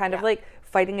 And I'm kind of like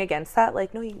fighting against that.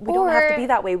 Like, no, we don't have to be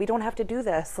that way. We don't have to do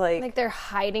this. Like they're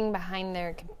hiding behind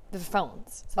their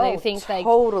phones. So they think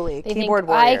totally. They keyboard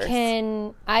think,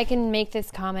 warriors. I can make this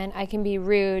comment. I can be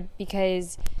rude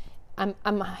because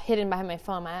I'm hidden behind my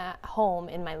phone. I'm at home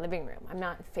in my living room. I'm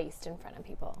not faced in front of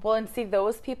people. Well, and see,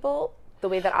 those people, the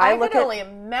way that I look can only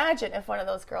imagine if one of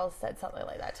those girls said something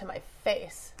like that to my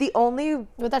face. The only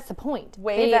that's the point.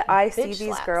 way that I see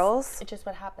these girls, it's just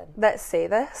what happened, that say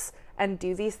this and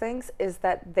do these things, is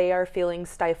that they are feeling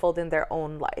stifled in their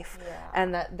own life.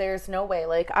 And that there's no way,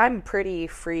 like, I'm pretty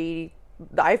free.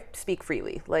 I speak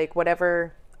freely, like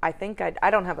whatever I think.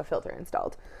 I don't have a filter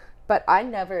installed, but I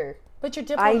never. But you're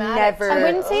diplomatic. I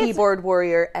never keyboard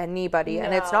warrior anybody. No.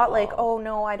 And it's not like, oh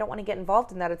no, I don't want to get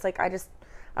involved in that. It's like, I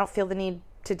don't feel the need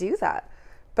to do that.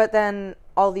 But then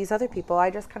all these other people,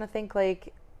 I just kind of think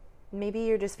like, maybe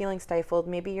you're just feeling stifled.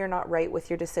 Maybe you're not right with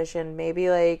your decision. Maybe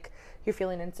like you're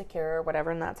feeling insecure or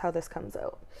whatever, and that's how this comes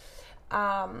out.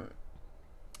 I'm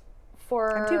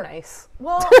too nice.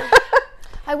 Well,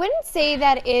 I wouldn't say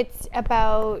that it's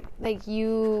about like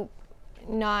you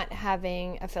not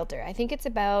having a filter. I think it's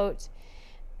about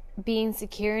being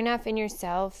secure enough in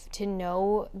yourself to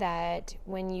know that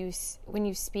when you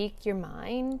speak your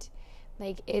mind,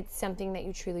 like it's something that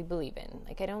you truly believe in.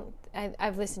 Like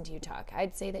I've listened to you talk.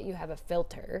 I'd say that you have a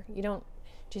filter. You don't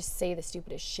just say the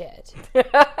stupidest shit. You know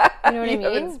what I mean? You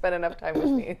haven't spent enough time with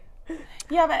me.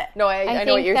 yeah, but No, I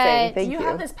know what you're saying. Thank you. you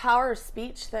have this power of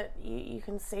speech that you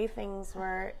can say things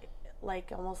where,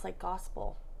 like, almost like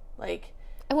gospel. Like,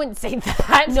 I wouldn't say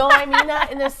that. no, I mean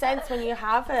that in the sense when you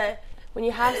have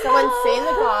someone saying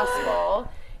the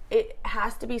gospel, it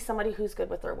has to be somebody who's good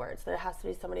with their words. There has to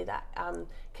be somebody that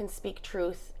can speak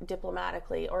truth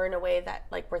diplomatically or in a way that,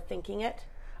 like, we're thinking it.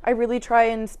 I really try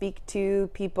and speak to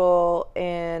people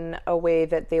in a way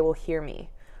that they will hear me.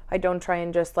 I don't try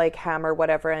and just like hammer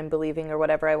whatever I'm believing or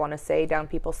whatever I want to say down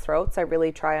people's throats. I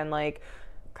really try and like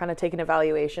kind of take an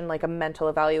evaluation, like a mental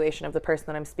evaluation of the person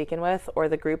that I'm speaking with or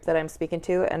the group that I'm speaking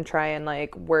to, and try and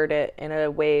like word it in a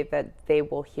way that they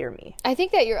will hear me. I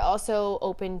think that you're also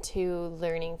open to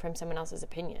learning from someone else's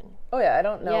opinion. Oh yeah, I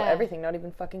don't know Yeah. everything, not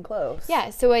even fucking close.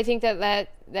 Yeah, so I think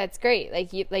that's great.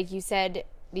 Like you said,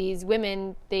 these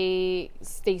women, they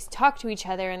talk to each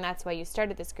other, and that's why you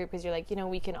started this group, because you're like,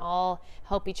 we can all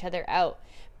help each other out.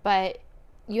 But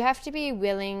you have to be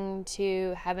willing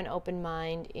to have an open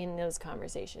mind in those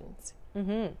conversations.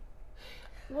 Mm-hmm.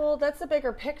 Well, that's the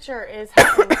bigger picture, is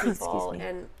helping people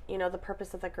and, the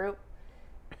purpose of the group.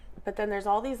 But then there's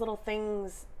all these little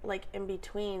things, like, in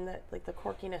between, that, like, the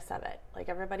quirkiness of it. Like,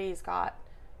 everybody's got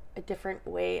a different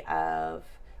way of,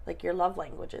 like, your love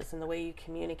languages and the way you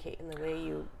communicate and the way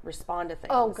you respond to things.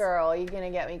 Oh, girl, you're going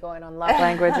to get me going on love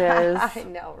languages. I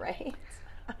know, right?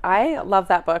 I love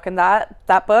that book. And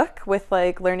that book with,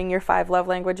 like, learning your 5 love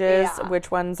languages, Yeah.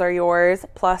 which ones are yours,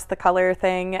 plus the color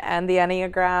thing and the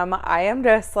Enneagram. I am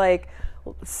just, like,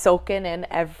 soaking in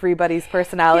everybody's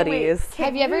personalities.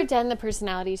 Have you ever done the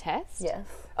personality test? Yes.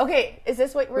 Okay, is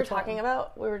this what we're talking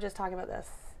about? We were just talking about this.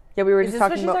 Yeah, we were Is just this what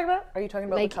talking she's about, talking about? Are you talking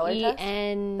about Like the color test?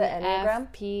 Enneagram?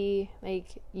 ENFP, like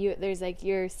there's like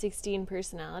your 16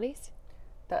 personalities.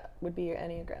 That would be your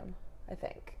Enneagram, I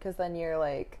think. Because then you're,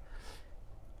 like...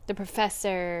 The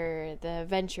professor, the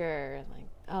adventurer, like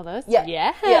all those. Yeah.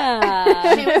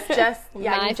 Yeah. She was just,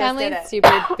 My you family's just did it.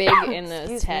 super big in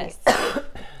those tests.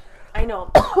 I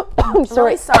know. I'm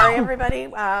really sorry,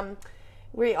 everybody.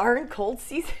 We are in cold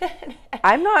season.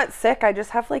 I'm not sick. I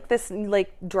just have, like, this,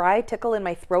 like, dry tickle in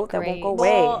my throat that won't go away.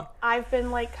 Well, I've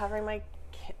been, like, covering my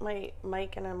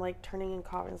mic, and I'm, like, turning and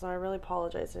coughing, so I really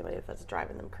apologize to anybody if that's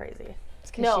driving them crazy.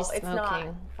 It's 'cause No, she's it's smoking.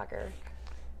 not. Fucker.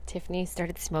 Tiffany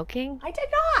started smoking. I did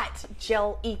not.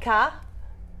 Jill Ika.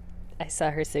 I saw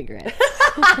her cigarette.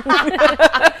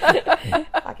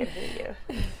 Fucking hate you.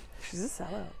 She's a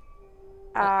sellout.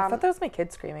 I thought that was my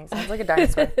kid screaming. Sounds like a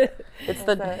dinosaur. It's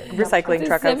the recycling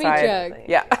truck outside. semi-truck.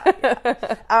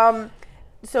 Yeah.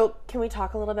 So can we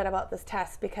talk a little bit about this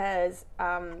test? Because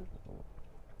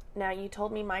now you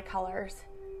told me my colors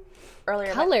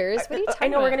earlier. Colors? What are you I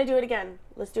talking know we're about? going to do it again.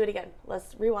 Let's do it again.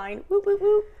 Let's rewind. Whoop, whoop,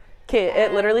 whoop. Okay,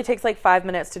 it literally takes like 5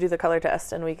 minutes to do the color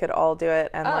test, and we could all do it.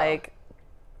 And like,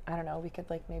 I don't know, we could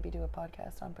like maybe do a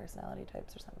podcast on personality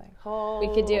types or something.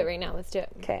 We could do it right now. Let's do it.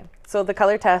 Okay, so the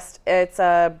color test, it's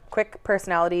a quick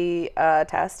personality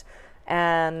test,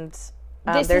 and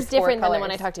This there's is different 4 than the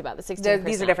one I colors. talked about, the 16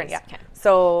 These are different, yeah. personalities. Okay.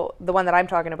 So the one that I'm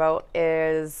talking about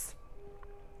is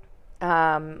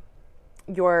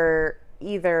they're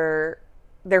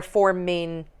 4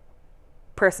 main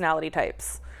personality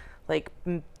types. Like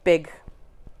big,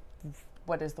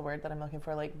 what is the word that I'm looking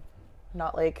for? Like,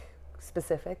 not like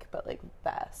specific, but like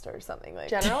vast or something like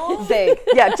General? Vague.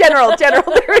 Yeah, general. There we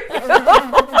go.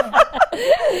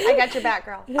 I got your back,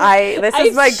 girl. This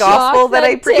is my gospel that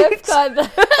I preach. Tiff got the,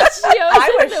 she always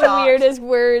was has the shocked. weirdest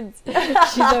words.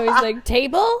 She's always like,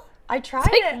 table? I tried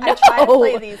it. I tried to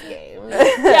play these games.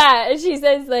 Yeah, and she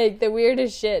says like the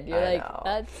weirdest shit. You're I like, know.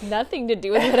 that's nothing to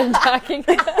do with what I'm talking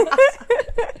about.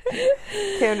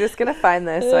 Okay, I'm just gonna find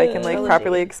this so I can like Trilogy.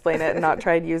 properly explain it and not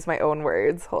try and use my own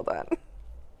words. Hold on.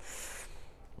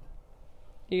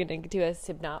 You're gonna do a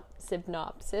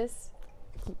synopsis?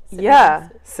 Yeah,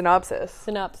 synopsis.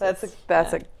 Synopsis.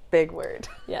 That's a big word.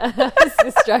 Yeah, I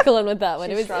was struggling with that one.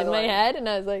 She's It was in my struggling. head, and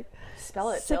I was like,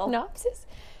 Spell it, Jill. synopsis?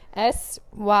 SYPNOSIS?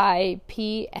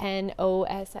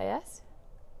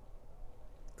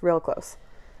 Real close.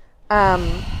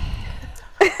 SYNOPIS?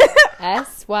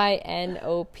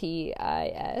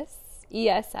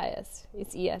 ESIS.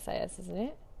 It's ESIS, isn't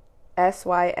it?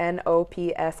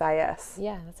 SYNOPSIS.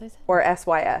 Yeah, that's what I said. Or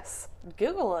SYS.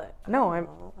 Google it. No, I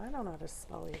don't know how to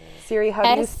spell either. Siri,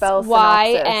 how do you spell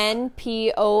synopsis?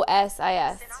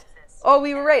 SYNPOSIS. Oh,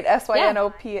 we were right.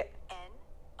 SYNOP.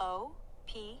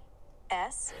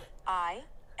 NOPSIS.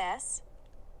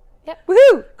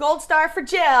 Woohoo! Gold star for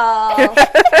Jill.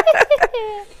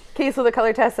 Okay, so the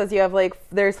color test says you have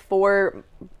there's 4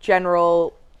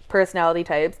 general personality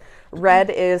types. Red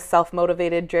is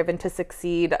self-motivated, driven to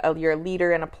succeed. You're a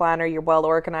leader and a planner. You're well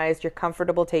organized. You're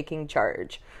comfortable taking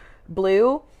charge.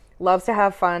 Blue loves to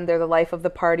have fun. They're the life of the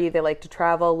party. They like to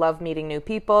travel, love meeting new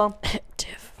people.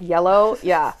 Yellow,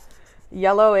 yeah.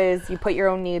 Yellow is you put your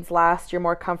own needs last. You're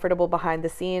more comfortable behind the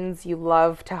scenes. You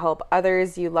love to help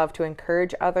others. You love to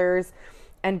encourage others.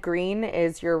 And green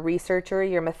is you're a researcher.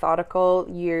 You're methodical.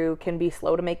 You can be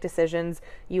slow to make decisions.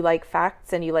 You like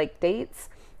facts and you like dates.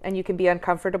 And you can be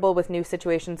uncomfortable with new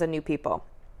situations and new people.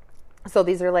 So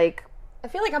these are I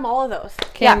feel like I'm all of those.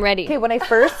 Okay, I'm ready. Okay, when I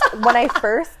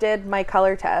first did my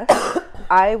color test,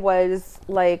 I was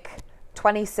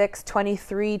 26,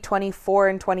 23, 24,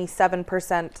 and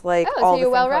 27%. Oh, so you're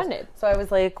well-rounded. So I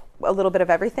was a little bit of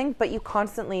everything, but you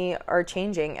constantly are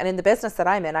changing. And in the business that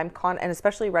I'm in, and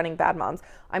especially running Bad Moms,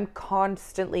 I'm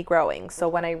constantly growing. So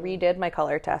when I redid my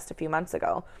color test a few months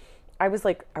ago, I was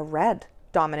a red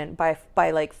dominant by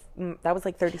that was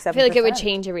 37%. I feel like it would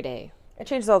change every day. It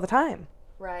changes all the time.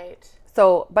 Right.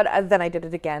 So, but then I did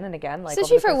it again and again.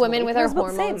 Especially for women with our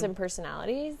hormones and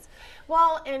personalities.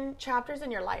 Well, in chapters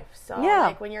in your life. So,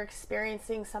 Yeah. when you're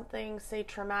experiencing something, say,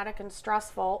 traumatic and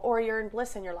stressful, or you're in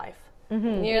bliss in your life.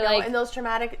 Mm-hmm. You're and those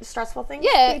traumatic, stressful things.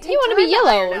 Yeah, you want to be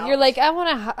yellow. You're I want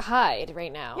to hide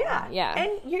right now. Yeah. Yeah.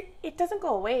 And it doesn't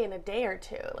go away in a day or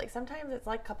two. Sometimes it's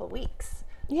a couple weeks.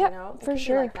 Yeah, It for can be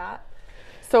sure. like that.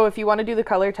 So if you want to do the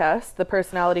color test, the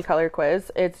personality color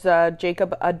quiz, it's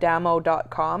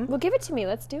jacobadamo.com. Well, give it to me.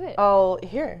 Let's do it.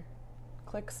 Here.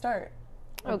 Click start.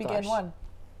 Begin gosh. 1.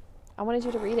 I wanted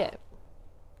you to read it.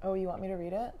 Oh, you want me to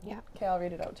read it? Yeah. Okay, I'll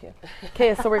read it out to you.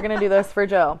 Okay, so we're going to do this for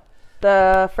Jill.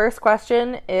 The first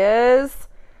question is,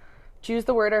 choose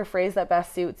the word or phrase that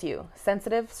best suits you.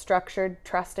 Sensitive, structured,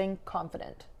 trusting,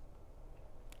 confident.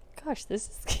 Gosh, this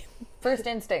is First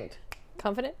instinct.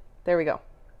 confident. There we go.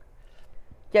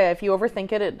 Yeah, if you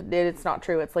overthink it's not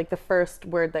true. It's the first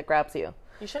word that grabs you.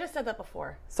 You should have said that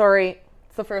before. Sorry,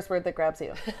 it's the first word that grabs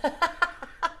you.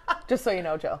 Just so you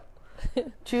know, Jill.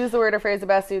 Choose the word or phrase that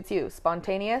best suits you.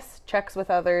 Spontaneous, checks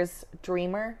with others,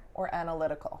 dreamer, or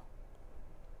analytical.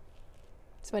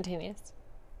 Spontaneous.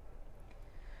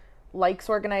 Likes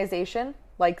organization,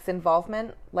 likes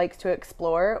involvement, likes to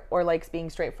explore, or likes being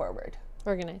straightforward.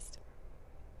 Organized.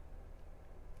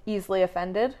 Easily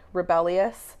offended,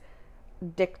 rebellious,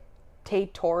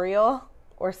 dictatorial,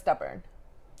 or stubborn.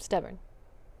 Stubborn.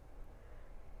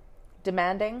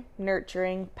 Demanding,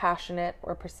 nurturing, passionate,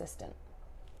 or persistent.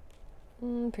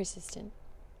 Persistent.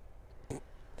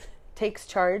 Takes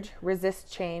charge,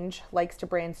 resists change, likes to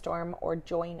brainstorm, or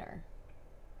joiner.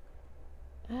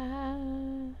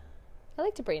 I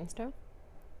like to brainstorm.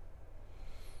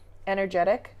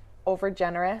 Energetic,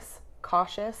 overgenerous,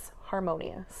 cautious,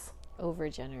 harmonious. Over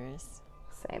generous.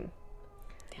 Same.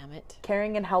 Damn it.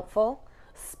 Caring and helpful,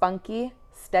 spunky,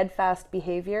 steadfast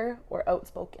behavior, or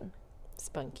outspoken.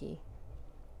 Spunky.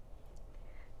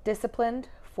 Disciplined,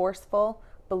 forceful,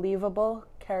 believable,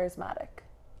 charismatic.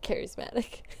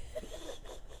 Charismatic.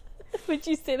 Would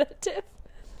you say that, Tiff?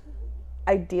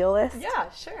 Idealist. Yeah,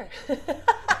 sure.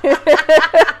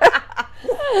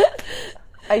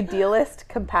 Idealist,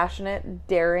 compassionate,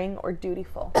 daring, or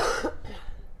dutiful.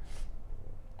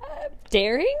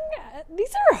 Daring?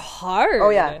 These are hard.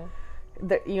 Oh, yeah.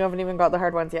 You haven't even got the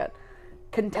hard ones yet.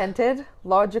 Contented,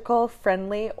 logical,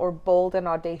 friendly, or bold and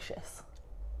audacious.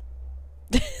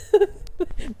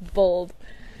 Bold.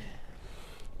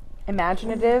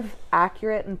 Imaginative,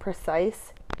 accurate and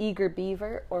precise, eager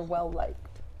beaver, or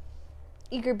well-liked.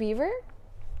 Eager beaver?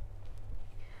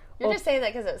 You're just saying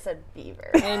that because it said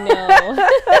beaver. I know.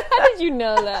 How did you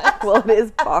know that? Well, it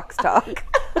is box talk.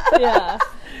 Yeah.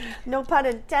 No pun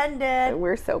intended.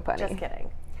 We're so punny. Just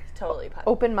kidding. Totally pun.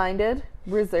 Open-minded,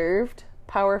 reserved,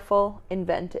 powerful,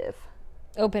 inventive.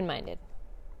 Open-minded.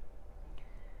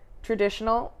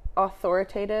 Traditional,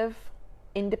 authoritative,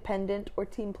 independent, or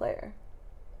team player.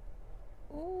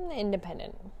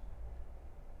 Independent.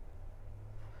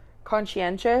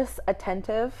 Conscientious,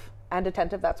 attentive,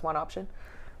 that's one option.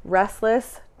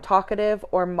 Restless, talkative,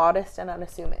 or modest and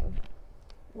unassuming.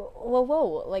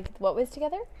 Whoa. What was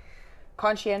together?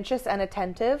 Conscientious and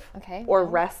attentive. Okay. Or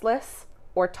restless,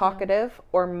 or talkative,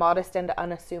 or modest and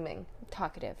unassuming.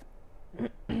 Talkative.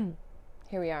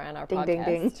 Here we are on our Ding, podcast.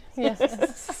 ding, ding.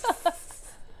 Yeah.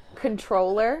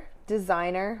 Controller,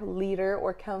 designer, leader,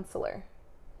 or counselor.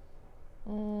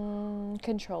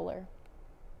 Controller.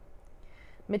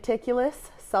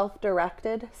 Meticulous,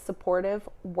 self-directed, supportive,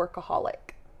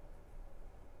 workaholic.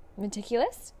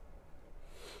 Meticulous.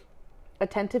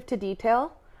 Attentive to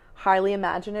detail, highly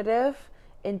imaginative,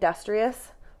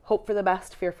 industrious, hope for the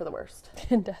best, fear for the worst.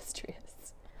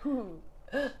 Industrious.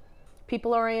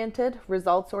 People-oriented,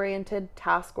 results-oriented,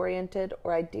 task-oriented,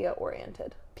 or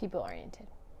idea-oriented. People-oriented.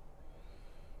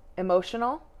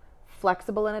 Emotional,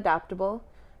 flexible and adaptable,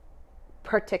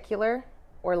 particular,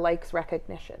 or likes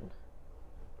recognition.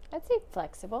 I'd say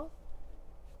flexible.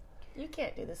 You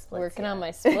can't do the splits. Working yet. on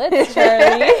my splits,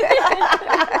 Charlie.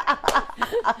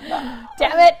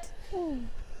 Damn it.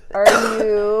 Are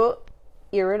you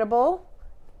irritable,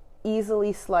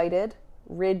 easily slighted,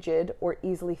 rigid, or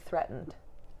easily threatened?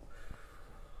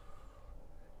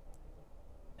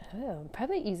 Oh,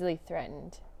 probably easily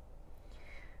threatened.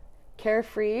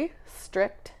 Carefree,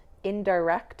 strict,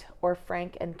 indirect, or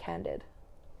frank and candid?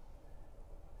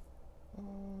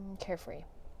 Carefree.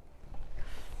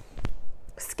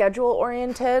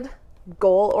 Schedule-oriented,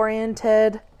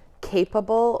 goal-oriented,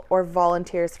 capable, or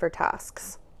volunteers for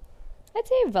tasks? I'd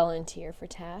say volunteer for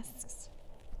tasks.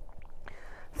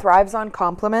 Thrives on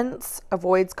compliments,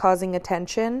 avoids causing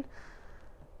attention,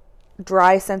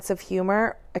 dry sense of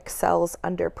humor, excels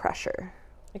under pressure.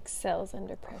 Excels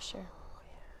under pressure.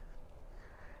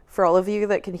 For all of you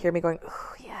that can hear me going,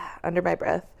 oh yeah, under my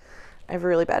breath, I have a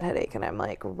really bad headache and I'm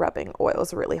like rubbing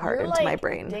oils really hard You're into like my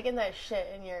brain. digging that shit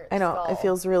in your I know, skull. it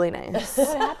feels really nice.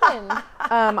 What happened?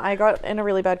 I got in a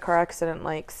really bad car accident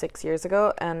like 6 years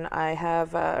ago, and I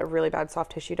have really bad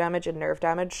soft tissue damage and nerve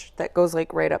damage that goes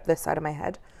like right up this side of my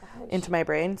head into my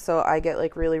brain. So I get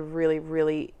like really, really,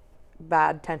 really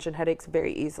bad tension headaches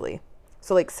very easily.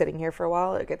 So like sitting here for a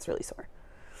while, it gets really sore.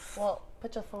 Well,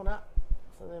 put your phone up.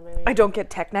 So then maybe. I don't get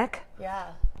tech neck.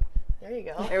 Yeah. There you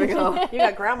go. There we go. You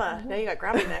got grandma. Now you got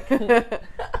grandma neck.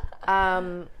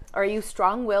 Are you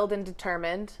strong-willed and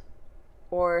determined,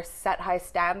 or set high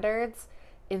standards,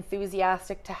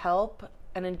 enthusiastic to help,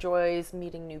 and enjoys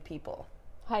meeting new people?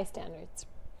 High standards.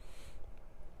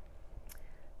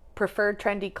 Preferred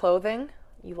trendy clothing,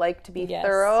 you like to be Yes.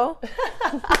 thorough,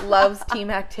 loves team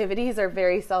activities, are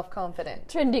very self-confident.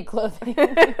 Trendy clothing.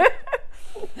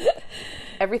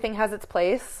 Everything has its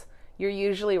place, you're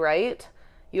usually right,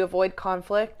 you avoid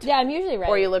conflict, Yeah, I'm usually right.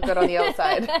 or you look good on the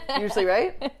outside. Usually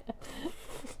right?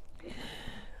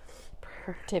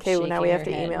 Tiff Okay, well, now we shaking have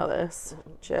to her head. email this.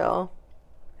 Jill.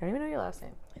 I don't even know your last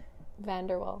name.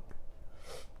 Vanderwall.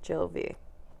 Jill V.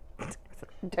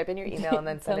 Type in your email and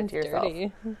then send it Sounds to yourself.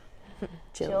 dirty.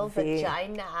 Jill V.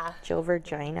 vagina. Jill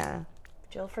Virginia.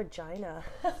 Jill vagina.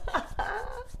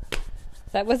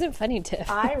 That wasn't funny, Tiff.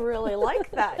 I really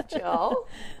like that, Jill.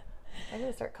 I'm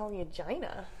going to start calling you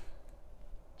Gina.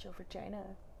 Jill vagina.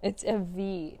 It's a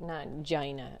V, not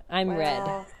Gina. I'm red.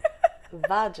 Well,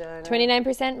 vagina.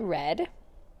 29% red.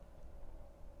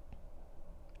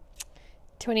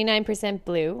 29%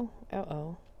 blue.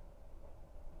 Uh-oh.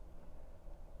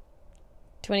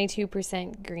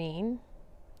 22% green.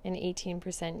 And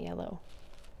 18% yellow.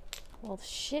 Well,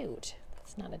 shoot.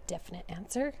 That's not a definite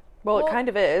answer. Well, Well, it kind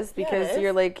of is yeah, because it is.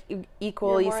 you're like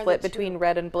equally You're more split the between two.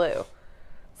 red and blue.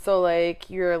 So like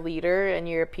you're a leader and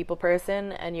you're a people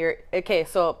person and you're okay.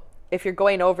 So if you're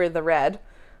going over the red,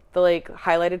 the like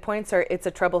highlighted points are it's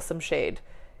a troublesome shade.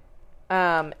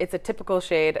 It's a typical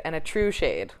shade and a true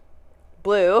shade.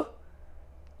 Blue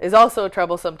is also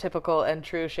troublesome, typical, and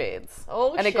true shades.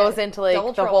 Oh, and it shit. goes into like Double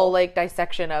the trouble. whole like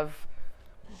dissection of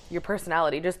your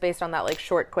personality just based on that like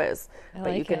short quiz.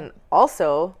 But you like can it.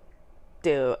 also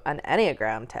do an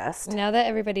Enneagram test. Now that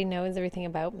everybody knows everything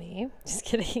about me. Just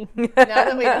kidding. Now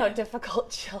that we know how difficult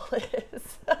Jill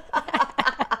is.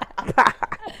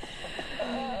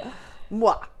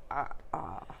 Mwah.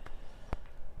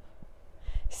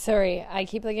 Sorry, I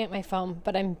keep looking at my phone,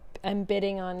 but I'm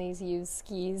bidding on these used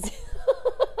skis.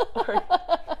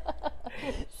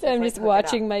 So I'm just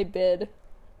watching my bid.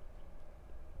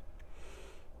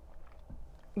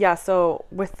 Yeah, so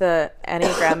with the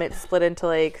Enneagram, it's split into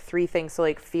like 3 things. So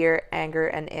like fear, anger,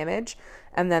 and image.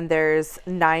 And then there's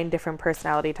 9 different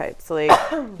personality types. So like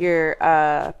you're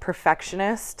a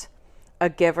perfectionist, a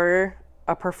giver,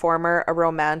 a performer, a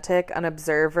romantic, an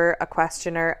observer, a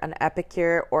questioner, an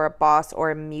epicure, or a boss, or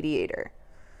a mediator.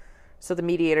 So the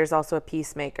mediator is also a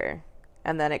peacemaker.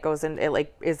 And then it goes in, it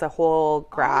like is a whole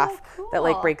graph that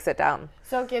like cool. breaks it down.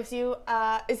 So it gives you,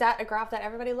 is that a graph that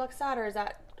everybody looks at, or is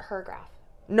that her graph?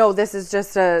 No, this is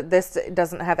just this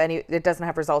doesn't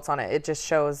have results on it. It just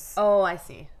shows Oh, I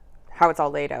see. how it's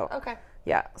all laid out. Okay.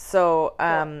 Yeah. So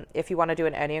if you want to do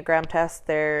an Enneagram test,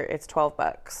 it's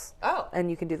 $12. Oh. And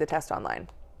you can do the test online.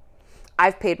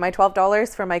 I've paid my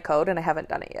 $12 for my code and I haven't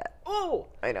done it yet. Oh.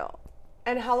 I know.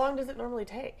 And how long does it normally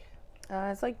take?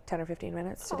 It's like 10 or 15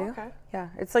 minutes to do. Okay. Yeah.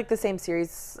 It's like the same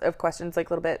series of questions, like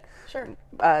a little bit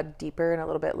deeper and a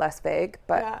little bit less vague.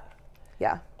 But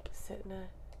yeah. Sit in a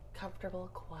comfortable,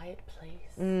 quiet place.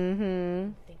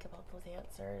 Mm-hmm. Think about those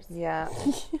answers. Yeah.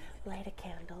 Light a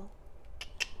candle.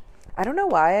 I don't know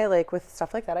why, like, with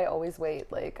stuff like that, I always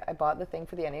wait. Like, I bought the thing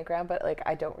for the Enneagram, but, like,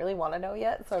 I don't really want to know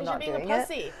yet, so I'm not doing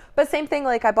it. But same thing,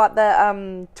 like, I bought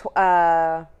the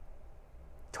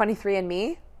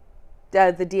 23andMe,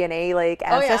 the DNA, like,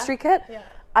 ancestry kit. Yeah.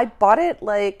 I bought it,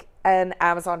 like, an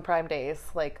Amazon Prime Days,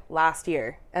 like, last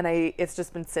year, and it's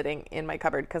just been sitting in my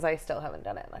cupboard because I still haven't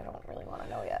done it, and I don't really want to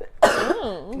know yet.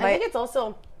 I think it's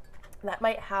also, that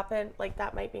might happen, like,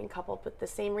 that might be coupled with the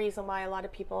same reason why a lot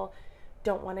of people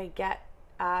don't want to get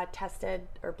tested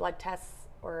or blood tests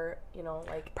or, you know,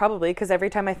 like... Probably, because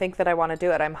every time I think that I want to do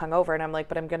it, I'm hungover, and I'm like,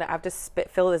 but I'm going to have to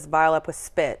fill this vial up with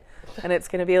spit, and it's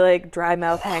going to be like dry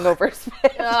mouth hangover spit.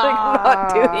 Like, I'm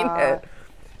not doing it.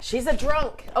 She's a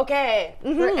drunk. Okay.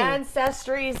 Mm-hmm. Her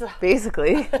ancestries.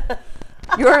 Basically.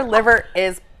 Your liver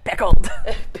is pickled.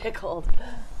 Pickled.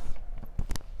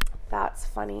 That's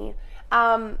funny.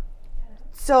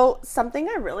 So something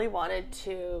I really wanted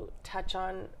to touch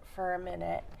on for a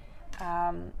minute,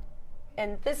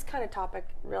 and this kind of topic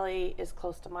really is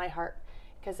close to my heart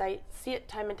because I see it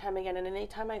time and time again, and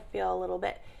anytime I feel a little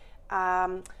bit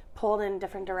pulled in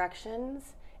different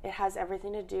directions, it has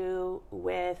everything to do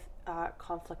with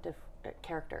conflict of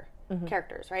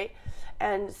characters, right?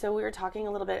 And so we were talking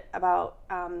a little bit about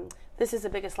this is the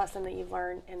biggest lesson that you've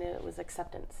learned, and it was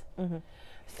acceptance. Mm-hmm.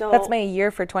 So that's my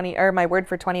my word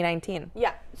for 2019.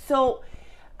 Yeah. So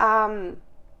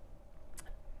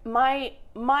my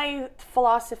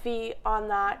philosophy on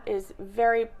that is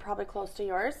very probably close to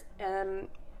yours,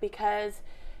 because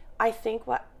I think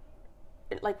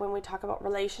like when we talk about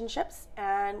relationships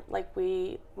and like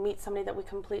we meet somebody that we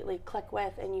completely click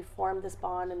with and you form this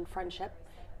bond and friendship,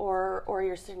 or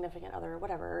your significant other or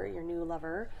whatever, your new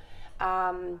lover,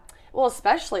 well,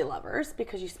 especially lovers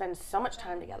because you spend so much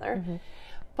time together. Mm-hmm.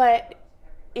 But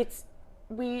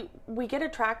we get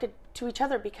attracted to each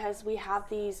other because we have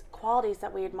these qualities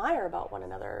that we admire about one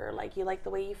another. Like you like the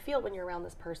way you feel when you're around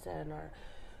this person or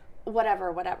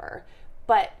whatever.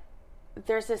 But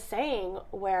there's this saying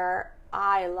where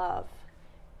I love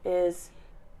is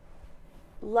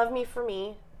love me for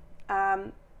me.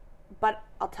 But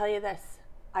I'll tell you this,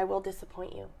 I will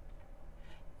disappoint you.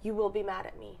 You will be mad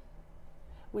at me.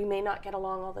 We may not get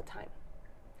along all the time,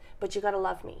 but you got to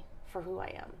love me for who I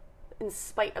am in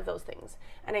spite of those things.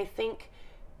 And I think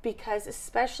because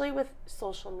especially with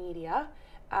social media,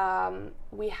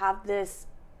 we have this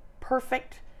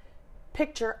perfect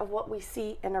picture of what we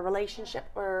see in a relationship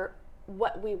or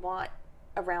what we want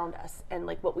around us and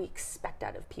like what we expect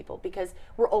out of people because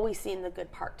we're always seeing the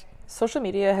good part. Social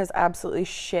media has absolutely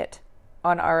shit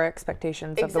on our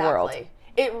expectations of the world.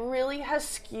 It really has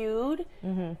skewed,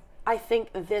 I think,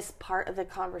 this part of the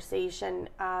conversation.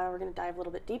 We're going to dive a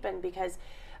little bit deep in because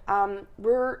I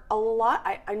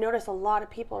notice a lot of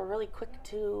people are really quick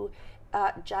to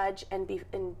judge and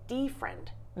defriend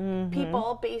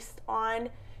people based on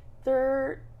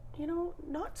their,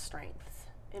 not strengths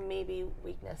and maybe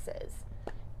weaknesses.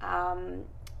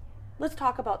 Let's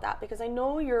talk about that because I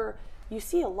know you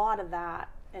see a lot of that,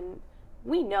 and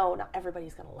we know not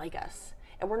everybody's going to like us,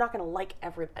 and we're not going to like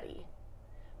everybody.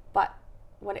 But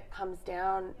when it comes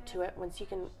down to it, once you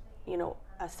can,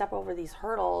 step over these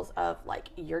hurdles of like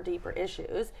your deeper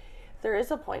issues, there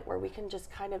is a point where we can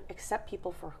just kind of accept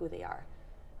people for who they are.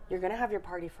 You're going to have your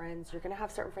party friends. You're going to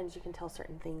have certain friends you can tell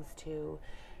certain things to.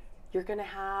 You're going to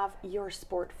have your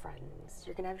sport friends.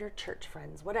 You're going to have your church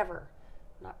friends, whatever.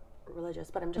 Not religious,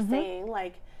 but I'm just saying,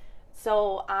 like,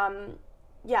 so,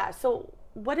 so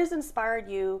what has inspired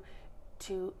you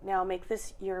to now make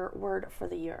this your word for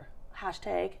the year?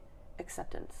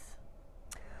 #acceptance.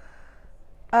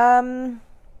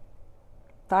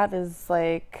 That is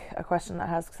like a question that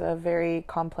has a very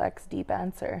complex, deep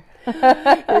answer.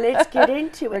 Let's get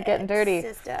into it. We're getting dirty.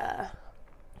 Sister.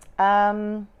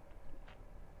 And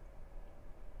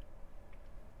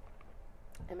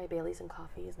my Baileys and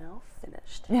coffee is now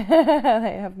finished. I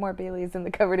have more Baileys in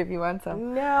the cupboard if you want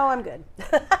some. No, I'm good.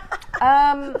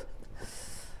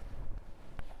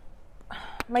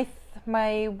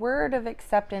 My word of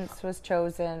acceptance was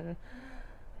chosen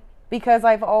because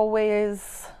I've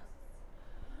always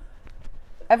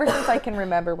ever since I can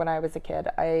remember when I was a kid,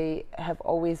 I have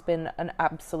always been an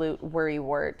absolute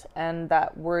worrywart, and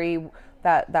that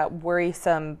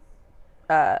worrisome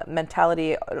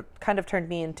mentality kind of turned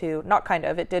me into, not kind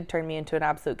of, it did turn me into an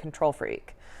absolute control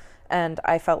freak. And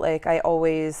I felt like I've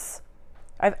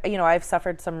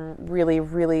suffered some really,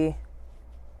 really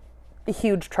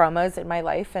huge traumas in my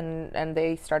life, and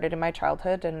they started in my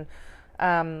childhood, and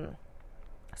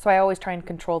so I always try and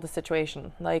control the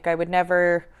situation. Like, I would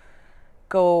never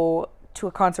go to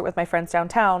a concert with my friends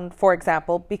downtown, for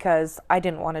example, because I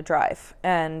didn't want to drive,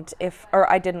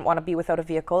 or I didn't want to be without a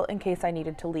vehicle in case I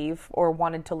needed to leave or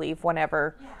wanted to leave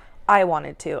whenever I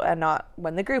wanted to, and not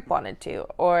when the group wanted to,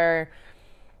 or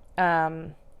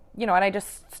and I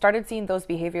just started seeing those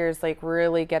behaviors like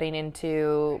really getting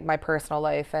into my personal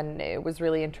life, and it was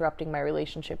really interrupting my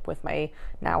relationship with my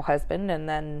now husband, and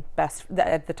then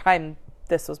at the time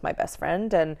this was my best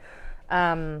friend, and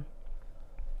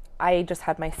I just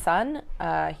had my son.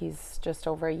 He's just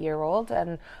over a year old,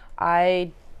 and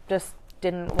I just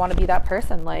didn't want to be that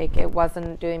person. Like, it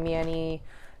wasn't doing me any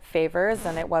favors,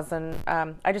 and it wasn't,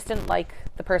 I just didn't like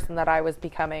the person that I was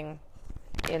becoming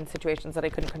in situations that I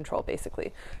couldn't control,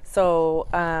 basically. So,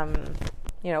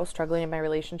 struggling in my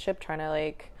relationship, trying to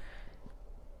like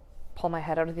pull my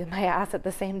head out of my ass at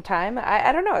the same time.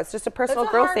 I don't know. It's just a personal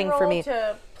growth thing for me.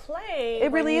 To play,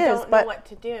 it really is, but know what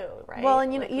to do, right? Well,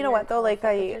 and you know what though, like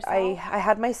I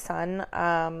had my son.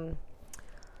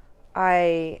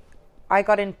 I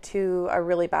got into a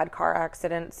really bad car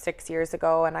accident 6 years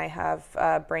ago, and I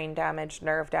have brain damage,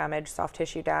 nerve damage, soft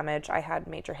tissue damage. I had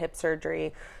major hip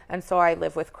surgery, and so I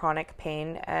live with chronic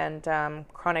pain and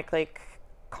chronic, like,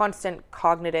 constant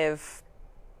cognitive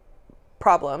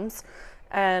problems.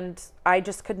 And I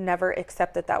just could never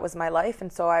accept that was my life,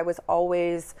 and so I was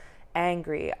always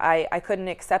angry. I couldn't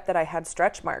accept that I had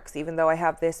stretch marks, even though I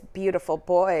have this beautiful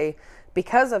boy,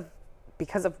 because of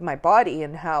my body,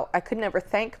 and how I could never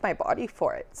thank my body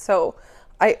for it. So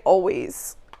I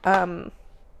always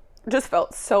just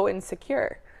felt so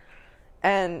insecure.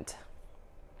 And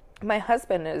my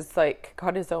husband is like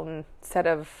got his own set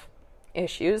of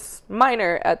issues,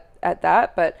 minor at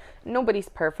that, but nobody's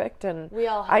perfect, and we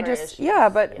all have our issues.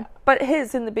 But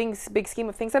his, in the big scheme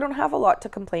of things, I don't have a lot to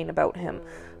complain about him.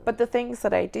 But the things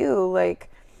that I do, like,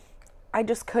 I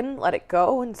just couldn't let it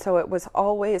go, and so it was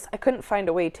always, I couldn't find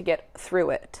a way to get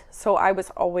through it. So I was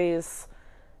always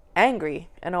angry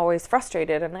and always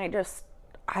frustrated, and I just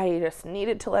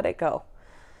needed to let it go.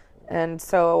 And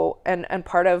so, and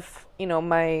part of,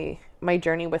 my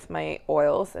journey with my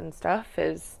oils and stuff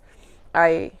is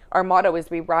our motto is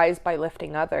we rise by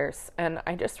lifting others. And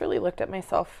I just really looked at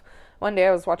myself. One day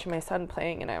I was watching my son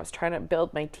playing, and I was trying to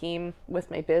build my team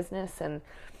with my business, and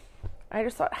I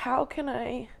just thought, how can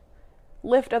I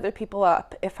lift other people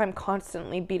up if I'm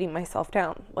constantly beating myself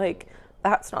down? Like,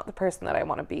 that's not the person that I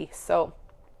want to be. So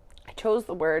I chose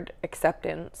the word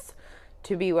acceptance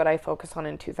to be what I focus on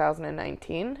in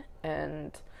 2019,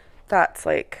 and that's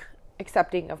like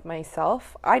accepting of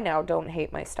myself. I now don't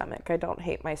hate my stomach. I don't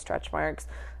hate my stretch marks.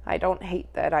 I don't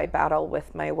hate that I battle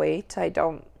with my weight. I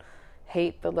don't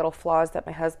hate the little flaws that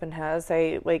my husband has.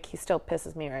 He still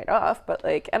pisses me right off, but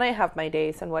and I have my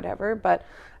days and whatever, but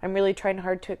I'm really trying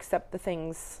hard to accept the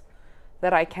things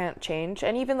that I can't change,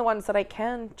 and even the ones that I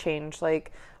can change.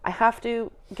 Like, I have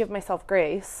to give myself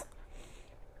grace,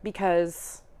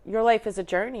 because your life is a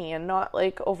journey, and not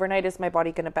like overnight is my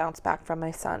body going to bounce back from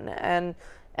my son.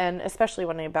 And especially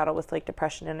when I battle with like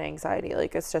depression and anxiety,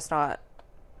 like it's just not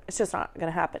going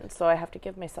to happen. So I have to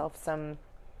give myself some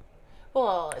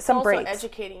also breaks.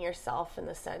 Educating yourself in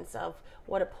the sense of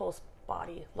what a post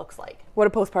body looks like. What a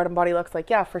postpartum body looks like.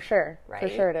 Yeah, for sure. Right? For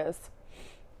sure it is.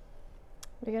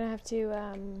 We're going to have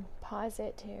to pause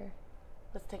it here.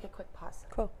 Let's take a quick pause.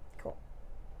 Cool.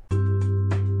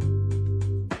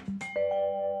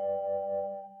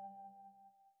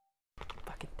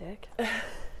 Fucking dick.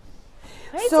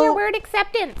 What's your word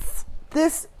acceptance?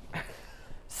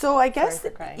 So I guess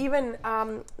even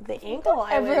the angle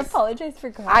Ever apologize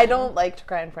for crying? I don't like to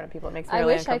cry in front of people. It makes me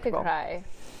really uncomfortable. I wish I could cry.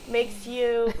 Makes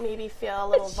you maybe feel a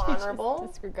little vulnerable.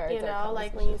 Disregards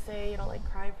like when you say you don't like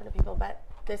cry in front of people, but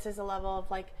this is a level of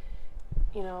like,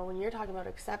 when you're talking about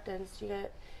acceptance,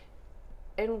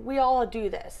 and we all do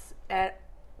this, and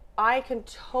I can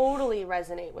totally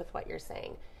resonate with what you're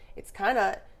saying. It's kind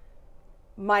of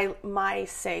my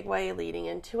segue leading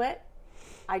into it.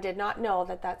 I did not know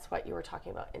that that's what you were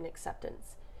talking about in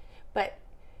acceptance. But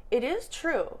it is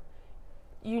true.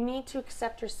 You need to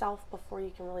accept yourself before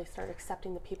you can really start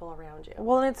accepting the people around you.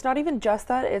 Well, and it's not even just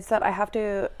that. It's that I have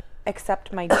to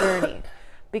accept my journey.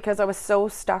 because I was so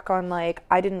stuck on like,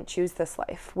 I didn't choose this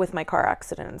life with my car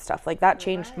accident and stuff. Like that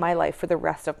changed my life for the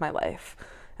rest of my life.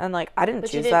 And like, I didn't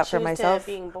choose that for myself.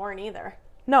 Being born either.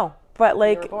 No, but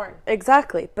like, you were born.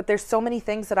 Exactly. But there's so many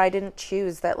things that I didn't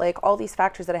choose, that like all these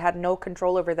factors that I had no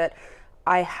control over, that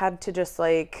I had to just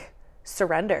like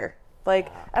surrender.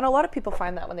 Like, and a lot of people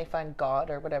find that when they find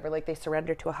God or whatever, like they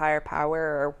surrender to a higher power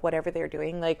or whatever they're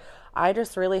doing. Like, I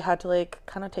just really had to like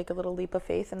kind of take a little leap of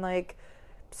faith and like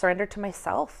surrender to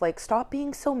myself. Like, stop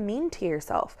being so mean to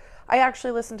yourself. I actually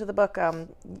listened to the book,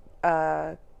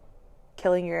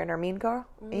 Killing Your Inner Mean Girl.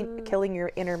 Killing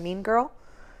Your Inner Mean Girl.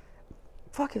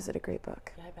 Fuck, is it a great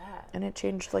book? Yeah, I bet. And it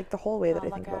changed like the whole way that I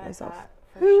think about myself.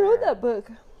 Who wrote that book?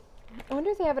 I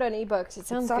wonder if they have it on ebooks. It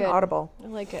sounds It's on good. Audible. I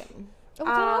like it. Oh, it's on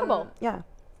Audible. Yeah.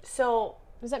 So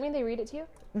Does that mean they read it to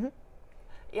you?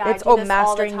 yeah, It's I do this all the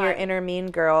Mastering Your time, Inner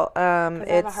Mean Girl. 'cause I have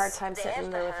a It's hard time sitting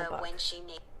there with a book.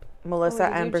 Melissa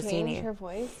Did you Ambrosini. change her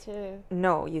voice to...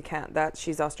 No, you can't.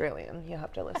 She's Australian. You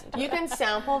have to listen to You it. can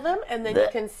sample them, and then you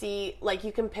can see, like,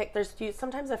 you can pick. There's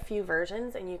sometimes a few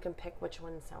versions, and you can pick which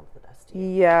one sounds the best to you.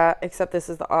 Yeah, except this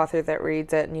is the author that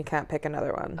reads it, and you can't pick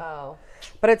another one. Oh,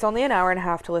 But it's only an hour and a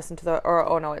half to listen to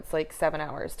no, it's like 7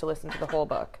 hours to listen to the whole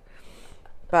book.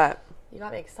 But you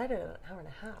got me excited at an hour and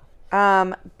a half.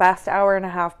 best hour and a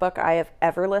half book I have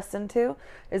ever listened to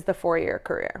is The 4-Year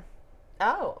Career.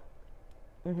 Oh,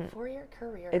 4-year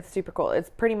career. It's super cool.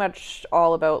 It's pretty much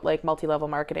all about like multi-level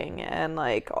marketing, and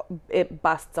like it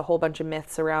busts a whole bunch of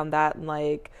myths around that, and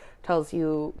like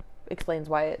explains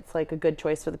why it's like a good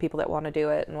choice for the people that want to do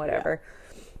it and whatever.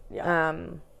 Yeah.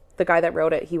 The guy that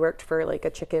wrote it, he worked for like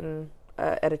a chicken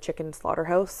at a chicken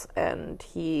slaughterhouse, and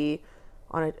he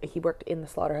worked in the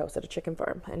slaughterhouse at a chicken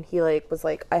farm, and he like was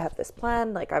like, I have this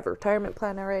plan, like I have a retirement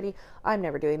plan already, I'm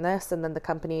never doing this. And then the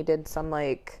company did some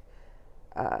like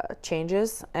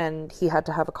changes, and he had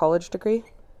to have a college degree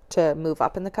to move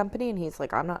up in the company, and he's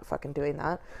like, I'm not fucking doing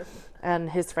that.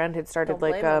 And his friend had started Don't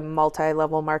like blame a him.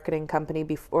 multi-level marketing company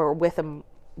before, with an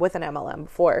MLM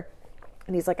before,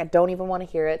 and he's like, I don't even want to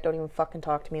hear it, don't even fucking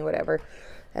talk to me, whatever.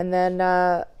 And then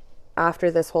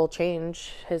after this whole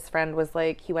change, his friend was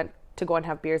like, he went to go and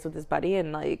have beers with his buddy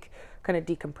and like kind of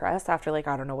decompress after like,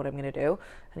 I don't know what I'm gonna do.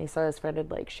 And he saw his friend had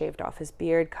like shaved off his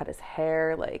beard, cut his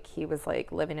hair, like he was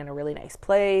like living in a really nice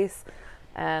place,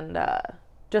 and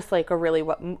just like a really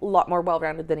lot more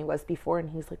well-rounded than he was before. And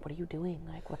he's like, what are you doing,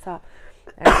 like what's up?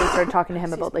 And so we started talking to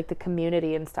him about like the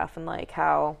community and stuff, and like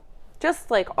how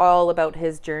just like all about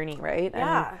his journey, right?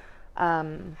 Yeah.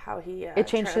 And How he it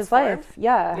changed his transformed. life.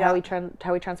 Yeah, Yeah.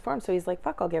 how he transformed. So he's like,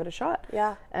 fuck, I'll give it a shot.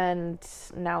 Yeah. And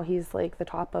now he's like the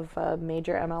top of a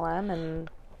major MLM, and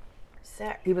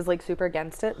Sick. he was like super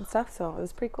against it and stuff. So it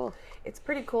was pretty cool. It's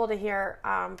pretty cool to hear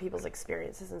people's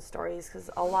experiences and stories, because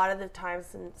a lot of the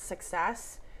times in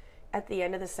success, at the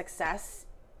end of the success,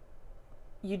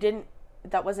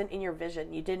 that wasn't in your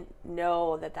vision. You didn't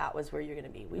know that was where you're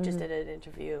going to be. We just did an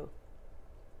interview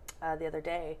the other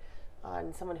day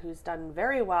on someone who's done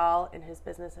very well in his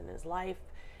business and his life,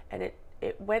 and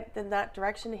it went in that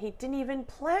direction. He didn't even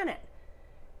plan it.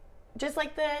 Just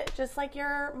like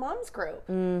your mom's group.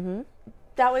 Mm-hmm.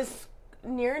 That was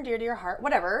near and dear to your heart.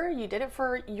 Whatever, you did it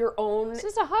for your own. It's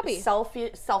just a hobby.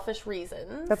 Selfish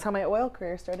reasons. That's how my oil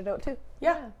career started out too.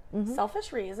 Yeah.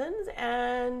 Selfish reasons,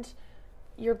 and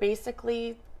you're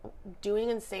basically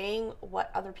doing and saying what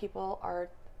other people are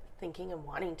thinking and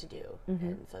wanting to do,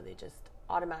 and so they just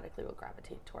automatically will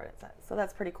gravitate toward it. So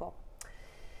that's pretty cool.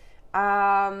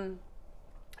 Now,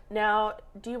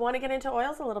 do you want to get into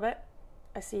oils a little bit?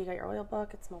 I see you got your oil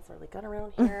book. It smells really good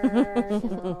around here.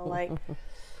 Like,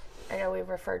 I know we've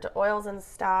referred to oils and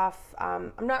stuff.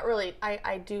 I'm not really,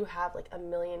 I do have like a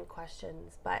million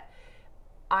questions, but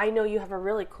I know you have a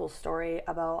really cool story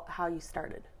about how you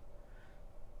started.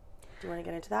 Do you want to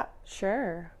get into that?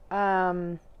 Sure.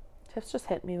 Tiff's just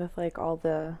hit me with like all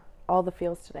the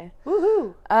feels today.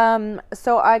 Woohoo!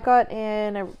 So I got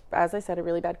in, as I said, a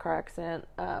really bad car accident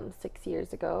 6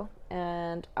 years ago.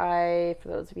 And for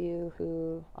those of you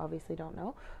who obviously don't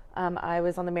know, I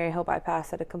was on the Maryhill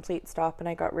bypass at a complete stop, and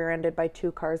I got rear-ended by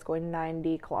 2 cars going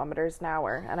 90 kilometers an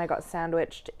hour. And I got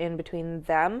sandwiched in between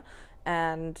them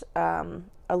and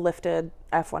a lifted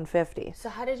F-150. So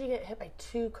how did you get hit by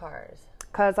 2 cars?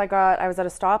 Because I was at a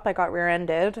stop, I got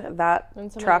rear-ended. That And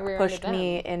somebody truck rear-ended pushed them.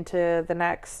 me into the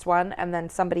next one, and then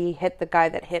somebody hit the guy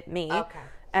that hit me. Okay.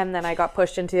 And then I got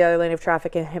pushed into the other lane of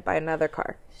traffic and hit by another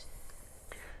car.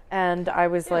 And I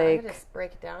was I like, could just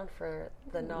break it down for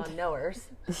the non-knowers,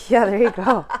 yeah, there you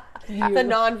go. the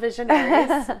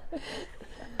non-visionaries.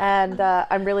 And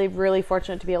I'm really, really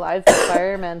fortunate to be alive. The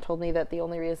fireman told me that the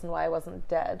only reason why I wasn't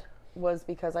dead was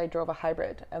because I drove a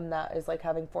hybrid, and that is like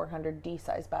having 400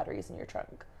 D-size batteries in your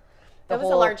trunk. That was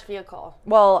a large vehicle.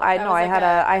 Well, I That know was I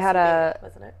like had a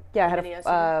wasn't it? yeah, I had Mini a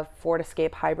SUV? Ford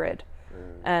Escape hybrid,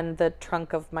 and the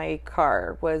trunk of my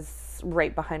car was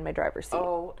right behind my driver's seat.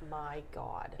 Oh my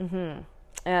God.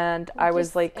 And I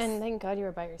was like, and thank God you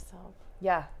were by yourself.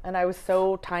 yeah, and I was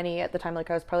so tiny at the time, like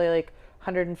I was probably like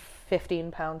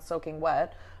 115 pounds soaking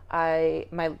wet.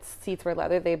 My seats were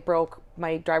leather.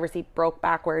 My driver's seat broke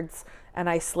backwards, and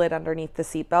I slid underneath the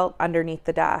seatbelt, underneath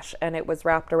the dash, and it was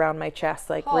wrapped around my chest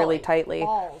like really Holy tightly.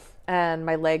 balls. And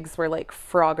my legs were like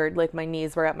froggered, like my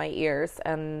knees were at my ears,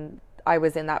 and I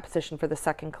was in that position for the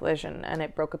second collision, and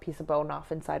it broke a piece of bone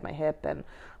off inside my hip, and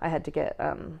I had to get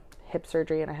hip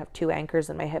surgery, and I have 2 anchors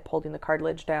in my hip holding the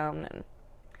cartilage down, and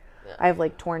I have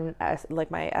like torn,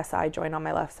 like my SI joint on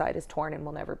my left side is torn and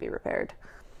will never be repaired.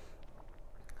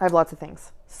 I have lots of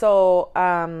things. So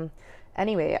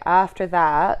anyway, after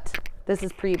that, this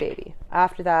is pre-baby.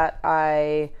 After that,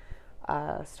 I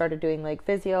started doing like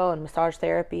physio and massage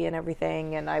therapy and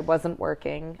everything, and I wasn't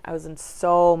working. I was in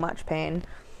so much pain,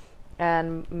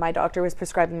 and my doctor was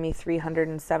prescribing me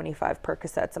 375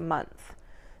 Percocets a month.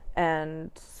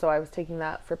 And so I was taking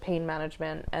that for pain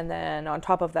management, and then on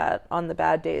top of that, on the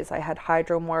bad days, I had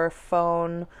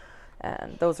hydromorphone,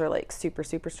 and those are like super,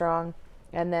 super strong.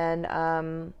 And then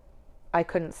I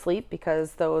couldn't sleep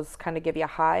because those kind of give you a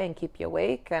high and keep you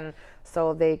awake, and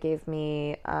so they gave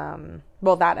me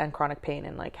that and chronic pain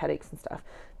and like headaches and stuff.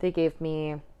 They gave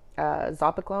me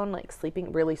Zopiclone, like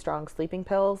really strong sleeping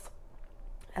pills,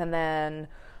 and then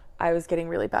I was getting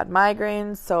really bad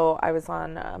migraines, so I was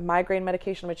on migraine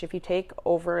medication, which if you take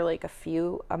over like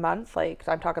a month, like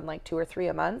I'm talking like 2 or 3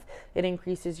 a month, it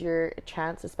increases your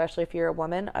chance, especially if you're a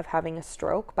woman, of having a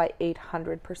stroke by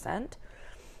 800%.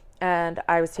 And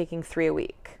I was taking 3 a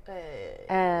week.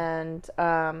 And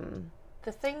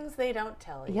the things they don't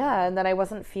tell you. yeah, and then I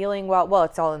wasn't feeling well. Well,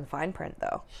 it's all in fine print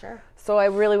though. Sure. So I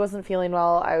really wasn't feeling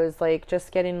well. I was like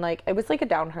just getting like, it was like a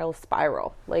downhill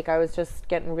spiral. Like I was just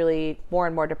getting really more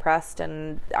and more depressed,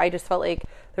 and I just felt like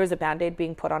there was a Band-Aid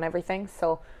being put on everything.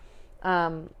 So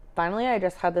finally I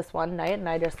just had this one night, and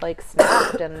I just like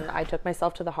snapped, and I took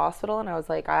myself to the hospital, and I was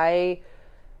like,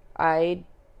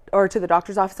 or to the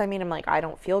doctor's office, I'm like, I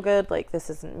don't feel good. Like, this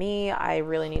isn't me. I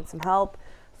really need some help.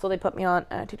 So they put me on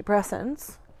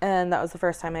antidepressants, and that was the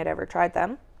first time I'd ever tried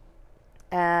them.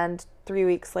 And 3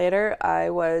 weeks later,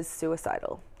 I was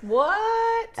suicidal.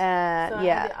 What? So it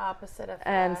yeah. had the opposite effect.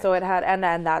 And so it had,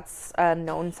 and that's a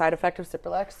known side effect of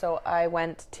Cipralex. So I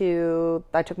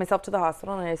took myself to the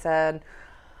hospital, and I said,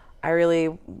 I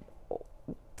really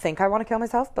think I want to kill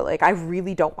myself, but like I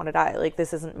really don't want to die. Like,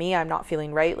 this isn't me. I'm not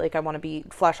feeling right. Like, I want to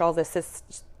flush all this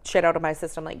shit out of my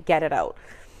system, like get it out.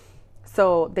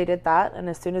 So they did that, and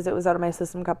as soon as it was out of my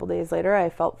system a couple days later, I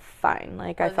felt fine.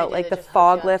 Like, I felt like the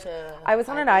fog lift. I was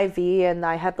on an IV, and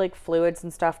I had like fluids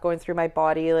and stuff going through my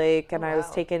body, like, and I was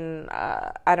taking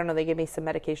I don't know, they gave me some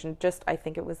medication, just I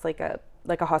think it was like a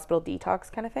hospital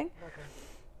detox kind of thing.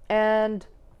 Okay.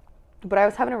 But I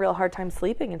was having a real hard time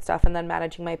sleeping and stuff, and then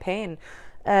managing my pain.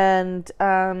 And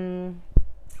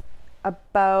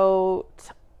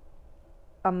about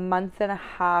a month and a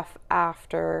half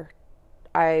after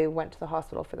I went to the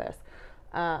hospital for this,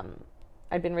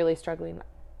 I'd been really struggling.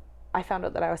 I found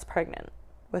out that I was pregnant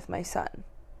with my son,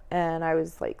 and I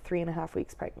was like 3.5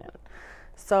 weeks pregnant.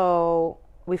 So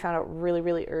we found out really,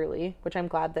 really early, which I'm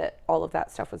glad that all of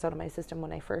that stuff was out of my system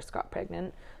when I first got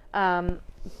pregnant.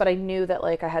 But I knew that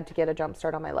like I had to get a jump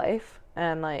start on my life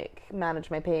and like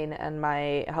manage my pain and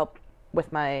my help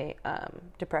with my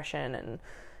depression, and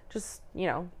just, you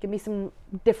know, give me some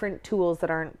different tools that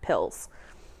aren't pills.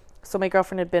 So my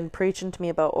girlfriend had been preaching to me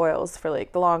about oils for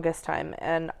like the longest time,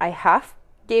 and I half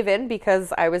gave in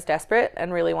because I was desperate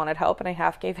and really wanted help, and I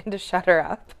half gave in to shut her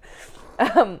up.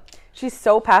 She's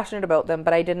so passionate about them,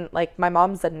 but I didn't, like, my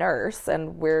mom's a nurse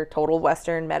and we're total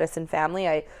Western medicine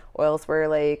family. Oils were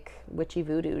like witchy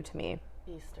voodoo to me.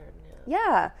 Eastern,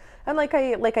 yeah. And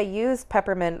I used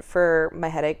peppermint for my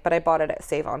headache, but I bought it at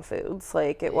Save On Foods.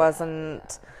 Like, it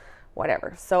wasn't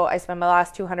whatever. So I spent my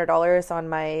last $200 on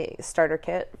my starter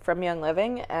kit from Young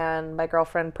Living, and my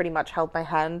girlfriend pretty much held my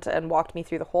hand and walked me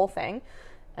through the whole thing.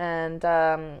 And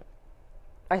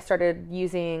I started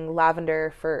using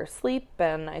lavender for sleep,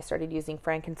 and I started using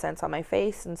frankincense on my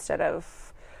face instead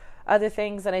of other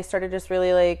things, and I started just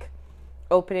really like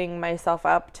opening myself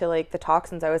up to like the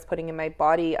toxins I was putting in my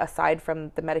body, aside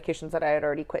from the medications that I had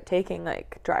already quit taking,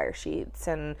 like dryer sheets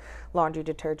and laundry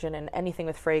detergent and anything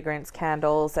with fragrance,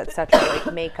 candles, etc.,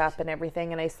 like makeup and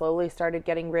everything. And I slowly started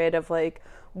getting rid of like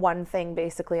one thing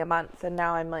basically a month, and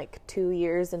now I'm like 2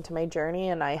 years into my journey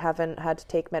and I haven't had to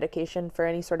take medication for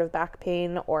any sort of back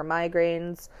pain or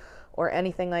migraines or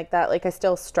anything like that. Like I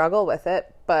still struggle with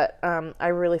it, but I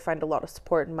really find a lot of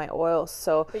support in my oils.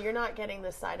 So But you're not getting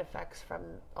the side effects from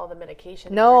all the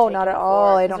medication? No, not at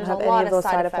all. I don't have any of those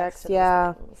side effects.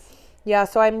 Yeah. Yeah,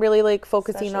 so I'm really like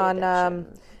focusing on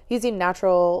using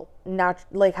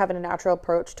like having a natural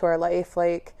approach to our life.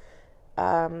 Like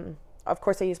of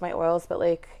course I use my oils, but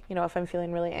like, you know, if I'm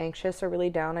feeling really anxious or really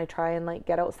down, I try and like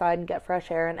get outside and get fresh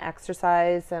air and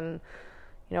exercise and,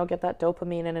 you know, get that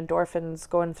dopamine and endorphins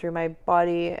going through my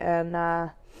body. And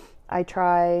I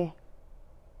try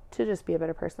to just be a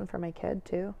better person for my kid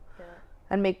too. Yeah.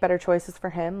 And make better choices for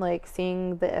him. Like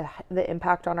seeing the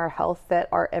impact on our health that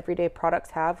our everyday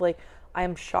products have. Like I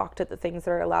am shocked at the things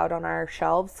that are allowed on our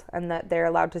shelves and that they're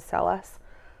allowed to sell us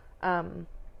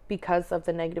because of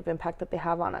the negative impact that they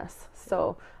have on us.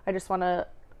 So I just want to,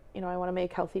 you know, I want to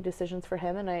make healthy decisions for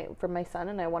him and for my son,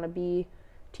 and I want to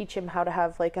teach him how to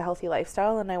have like a healthy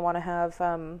lifestyle, and I want to have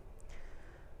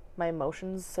my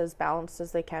emotions as balanced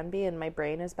as they can be and my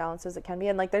brain as balanced as it can be.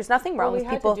 And like there's nothing wrong with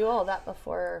people. We had to do all that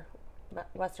before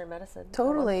Western medicine.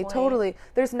 Totally.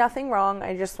 There's nothing wrong.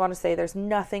 I just want to say there's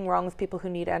nothing wrong with people who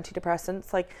need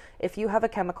antidepressants. Like if you have a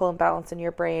chemical imbalance in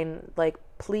your brain, like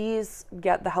please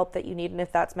get the help that you need. And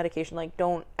if that's medication, like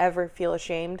don't ever feel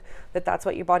ashamed that that's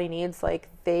what your body needs. Like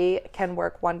they can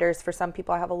work wonders for some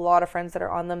people. I have a lot of friends that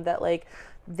are on them that like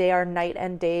they are night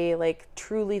and day, like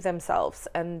truly themselves,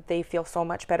 and they feel so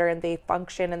much better and they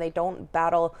function and they don't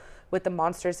battle with the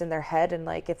monsters in their head. And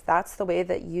like if that's the way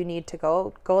that you need to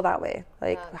go that way.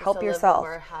 Like help yourself.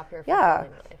 Yeah.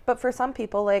 But for some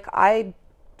people, like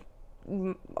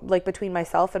like between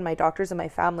myself and my doctors and my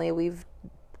family, we've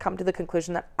come to the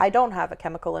conclusion that I don't have a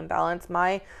chemical imbalance.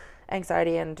 My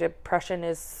anxiety and depression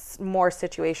is more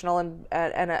situational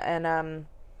and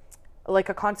like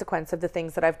a consequence of the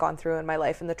things that I've gone through in my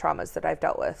life and the traumas that I've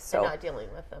dealt with. So and not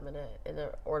dealing with them in an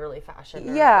orderly fashion.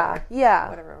 Or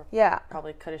whatever. Yeah.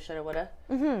 Probably coulda, shoulda, woulda.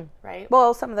 Right.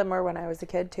 Well, some of them were when I was a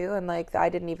kid too, and like I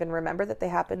didn't even remember that they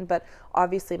happened. But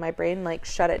obviously, my brain like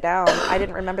shut it down. I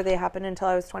didn't remember they happened until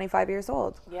I was 25 years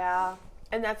old. Yeah,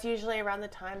 and that's usually around the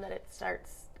time that it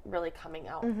starts really coming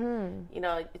out. You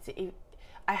know,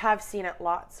 I have seen it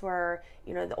lots where,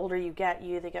 you know, the older you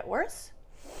either get worse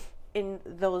in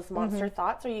those monster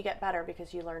thoughts or you get better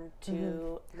because you learn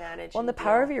to manage. Well, and the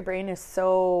power of your brain is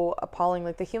so appalling.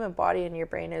 Like the human body in your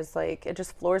brain is like, it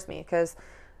just floors me because,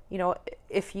 you know,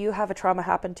 if you have a trauma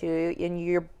happen to you and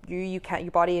your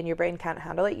body and your brain can't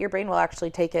handle it, your brain will actually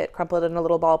take it, crumple it in a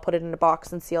little ball, put it in a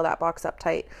box and seal that box up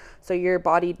tight. So your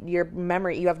body, your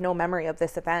memory, you have no memory of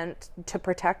this event to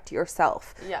protect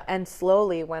yourself. Yeah. And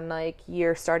slowly when like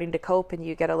you're starting to cope and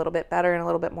you get a little bit better and a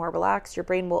little bit more relaxed, your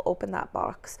brain will open that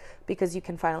box because you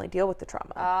can finally deal with the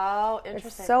trauma. Oh, interesting.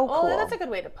 It's so cool. Well, that's a good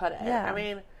way to put it. Yeah. I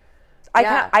mean,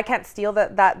 I can't steal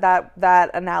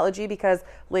that analogy because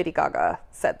Lady Gaga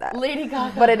said that. Lady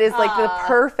Gaga. But it is like the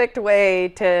perfect way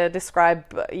to describe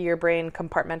your brain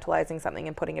compartmentalizing something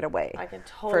and putting it away. I can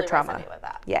totally for trauma. resonate with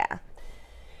that. Yeah.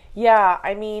 Yeah,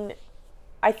 I mean,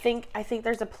 I think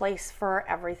there's a place for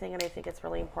everything, and I think it's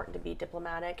really important to be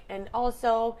diplomatic. And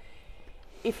also,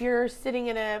 if you're sitting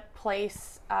in a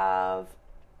place of,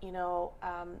 you know,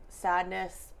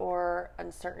 sadness or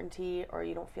uncertainty, or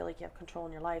you don't feel like you have control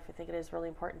in your life, I think it is really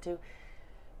important to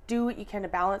do what you can to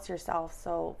balance yourself.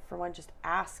 So for one, just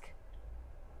ask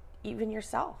even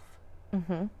yourself,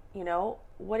 you know,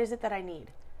 what is it that I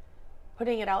need?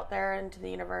 Putting it out there into the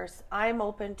universe. I'm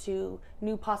open to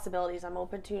new possibilities. I'm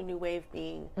open to a new way of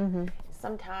being.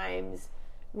 Sometimes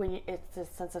it's a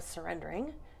sense of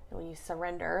surrendering. And when you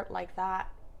surrender like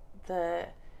that, the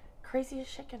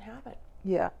craziest shit can happen.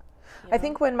 Yeah. You know? I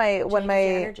think when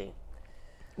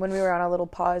we were on a little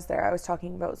pause there, I was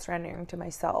talking about surrendering to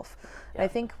myself. Yeah. I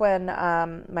think when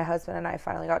my husband and I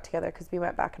finally got together, because we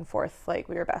went back and forth, like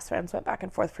we were best friends, went back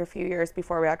and forth for a few years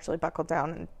before we actually buckled down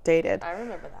and dated. I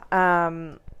remember that.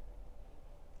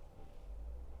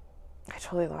 I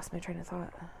totally lost my train of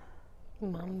thought.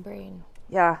 Mom brain.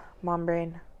 Yeah, mom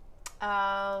brain.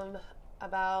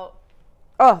 About...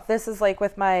 Oh, this is like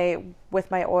with my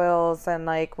oils and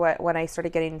like when I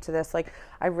started getting into this, like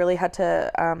I really had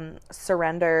to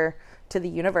surrender to the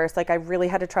universe. Like I really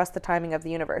had to trust the timing of the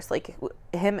universe. Like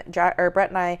Brett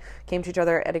and I came to each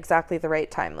other at exactly the right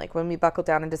time. Like when we buckled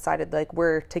down and decided like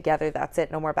we're together, that's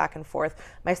it, no more back and forth.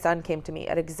 My son came to me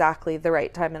at exactly the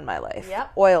right time in my life.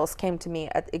 Yep. Oils came to me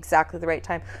at exactly the right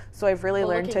time. So I've really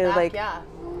learned to back,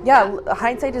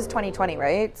 hindsight is 20/20,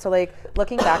 right? So like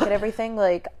looking back at everything,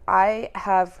 like I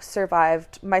have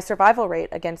survived. My survival rate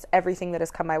against everything that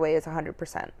has come my way is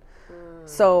 100%.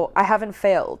 So I haven't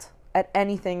failed at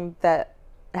anything that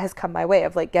has come my way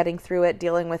of like getting through it,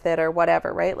 dealing with it, or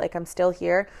whatever, right? Like I'm still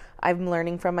here. I'm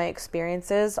learning from my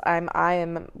experiences. I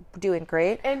am doing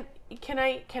great. And can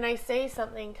I say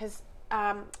something? Because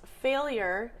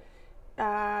failure,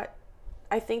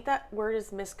 I think that word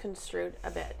is misconstrued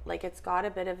a bit. Like it's got a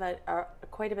bit of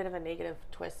quite a bit of a negative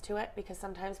twist to it, because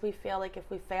sometimes we feel like if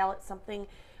we fail at something,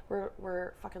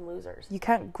 we're fucking losers. You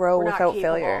can't grow without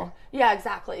failure. Yeah,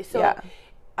 exactly. So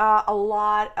a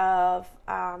lot of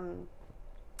I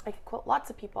could quote lots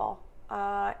of people,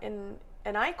 and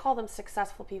I call them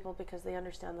successful people because they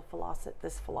understand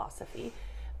this philosophy,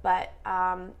 but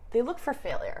they look for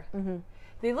failure. Mm-hmm.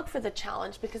 They look for the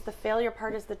challenge, because the failure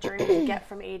part is the journey to get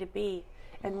from A to B.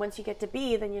 And once you get to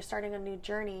B, then you're starting a new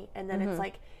journey, and then it's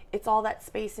like it's all that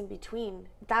space in between.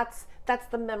 That's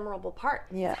the memorable part.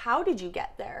 Yeah. How did you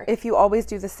get there? If you always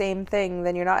do the same thing,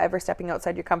 then you're not ever stepping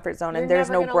outside your comfort zone, and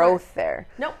there's no growth there.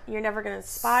 Nope, you're never going to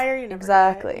inspire. You're never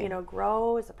exactly gonna,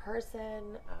 grow as a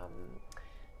person,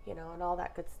 and all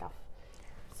that good stuff.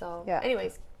 So,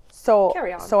 anyways. So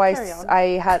carry on. So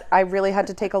I really had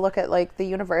to take a look at like the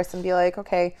universe and be like,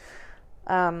 okay,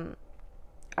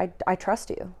 I trust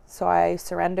you. So I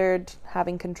surrendered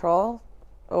having control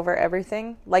over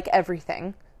everything, like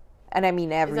everything. And I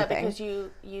mean everything. Is that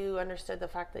because you understood the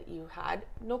fact that you had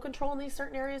no control in these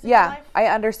certain areas of your life? I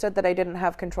understood that I didn't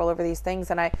have control over these things,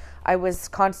 and I was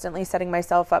constantly setting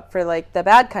myself up for like the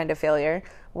bad kind of failure,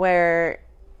 where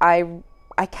I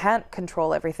can't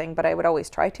control everything, but I would always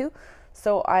try to.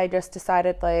 So I just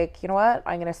decided, like, you know what?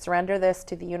 I'm going to surrender this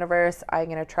to the universe. I'm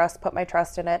going to put my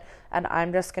trust in it, and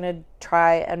I'm just going to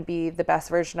try and be the best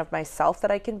version of myself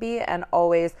that I can be, and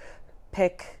always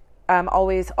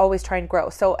always try and grow.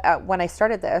 So when I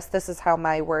started this is how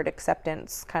my word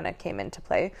acceptance kind of came into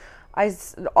play.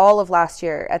 All of last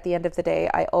year, at the end of the day,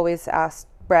 I always asked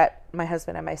Brett, my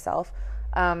husband, and myself,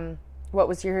 what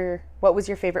was your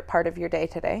favorite part of your day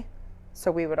today?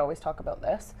 So we would always talk about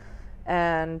this.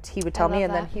 And he would tell me,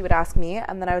 and then he would ask me,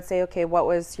 and then I would say, okay, what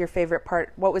was your favorite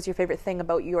part? What was your favorite thing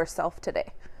about yourself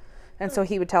today? And so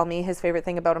he would tell me his favorite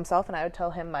thing about himself, and I would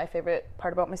tell him my favorite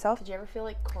part about myself. Did you ever feel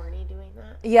like corny doing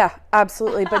that? Yeah,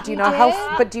 absolutely. But do you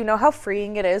know how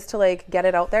freeing it is to like get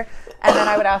it out there? And then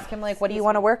I would ask him, like, what do you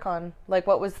want to work on? Like,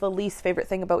 what was the least favorite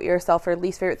thing about yourself, or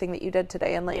least favorite thing that you did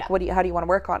today? And like, how do you want to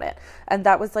work on it? And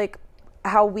that was like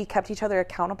how we kept each other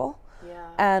accountable. Yeah.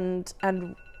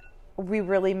 And we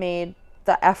really made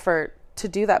the effort to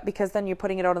do that, because then you're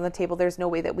putting it out on the table. There's no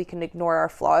way that we can ignore our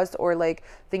flaws or like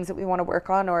things that we want to work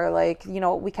on, or like,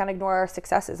 we can't ignore our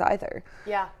successes either.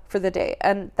 Yeah. For the day.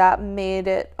 And that made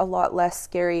it a lot less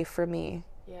scary for me.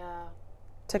 Yeah.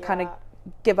 To kind of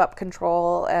give up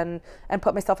control and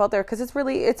put myself out there, because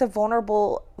it's a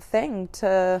vulnerable thing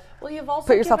to you've also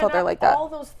put yourself out there like that. All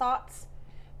those thoughts,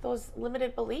 those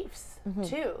limited beliefs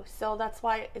too. So that's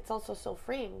why it's also so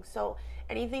freeing. So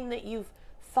anything that you've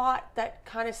thought that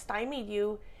kind of stymied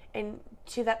you and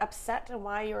to that upset and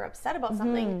why you're upset about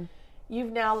something, you've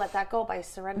now let that go by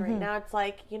surrendering. Now it's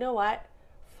like, you know what?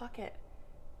 Fuck it.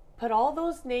 Put all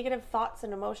those negative thoughts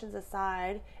and emotions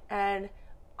aside, and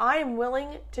I am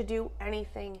willing to do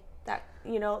anything that,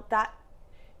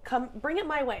 bring it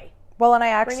my way. Well,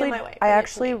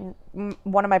 and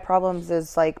one of my problems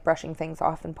is like brushing things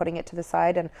off and putting it to the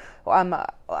side. And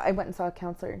I went and saw a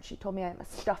counselor, and she told me I'm a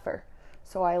stuffer.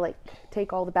 So I like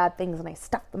take all the bad things and I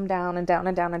stuff them down and down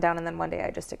and down and down, and then one day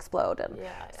I just explode. And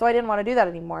so I didn't want to do that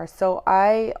anymore. So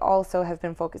I also have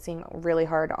been focusing really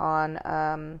hard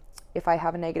on if I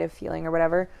have a negative feeling or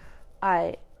whatever,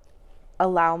 I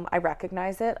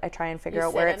recognize it. I try and figure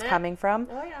out where it's coming from.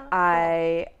 Oh, yeah.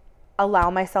 I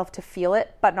allow myself to feel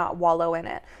it, but not wallow in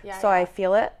it. I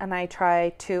feel it, and I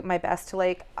try to my best to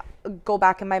like go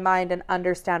back in my mind and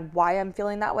understand why I'm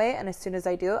feeling that way. And as soon as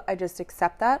I do, I just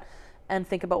accept that and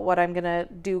think about what I'm going to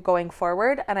do going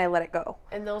forward, and I let it go.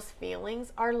 And those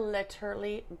feelings are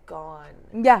literally gone.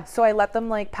 Yeah, so I let them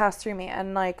like pass through me,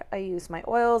 and like I use my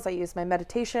oils, I use my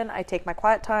meditation, I take my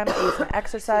quiet time, I use my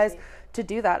exercise to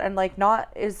do that. And like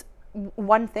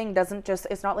one thing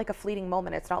it's not like a fleeting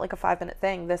moment. It's not like a 5-minute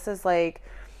thing. This is like,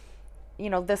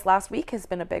 this last week has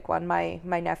been a big one. My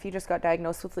nephew just got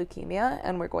diagnosed with leukemia,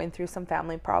 and we're going through some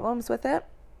family problems with it.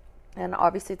 And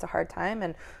obviously it's a hard time,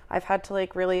 and I've had to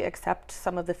like really accept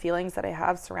some of the feelings that I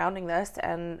have surrounding this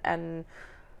and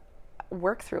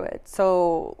work through it.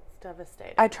 So It's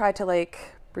devastating. I try to like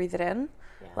breathe it in,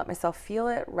 let myself feel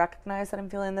it, recognize that I'm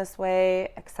feeling this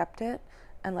way, accept it,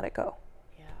 and let it go.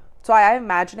 Yeah. So I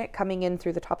imagine it coming in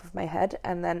through the top of my head,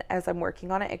 and then as I'm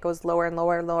working on it, it goes lower and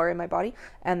lower and lower in my body,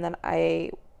 and then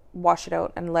I wash it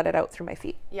out and let it out through my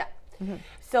feet. Yeah.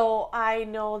 So I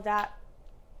know that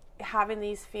having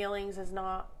these feelings is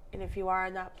not, and if you are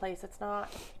in that place, it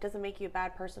doesn't make you a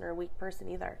bad person or a weak person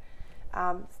either.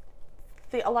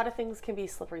 A lot of things can be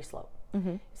slippery slope,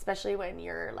 especially when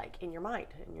you're like in your mind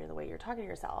and you're the way you're talking to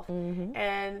yourself,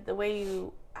 and the way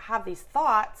you have these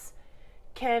thoughts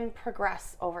can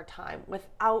progress over time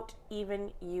without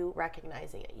even you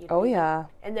recognizing it.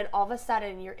 And then all of a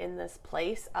sudden you're in this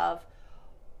place of,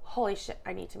 holy shit,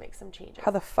 I need to make some changes.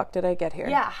 How the fuck did I get here?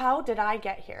 Yeah, how did I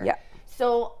get here? Yeah.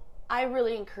 So I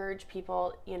really encourage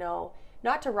people,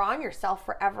 not to wrong yourself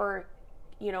forever,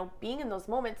 being in those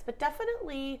moments, but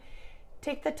definitely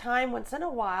take the time once in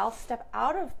a while, step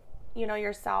out of,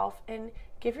 yourself and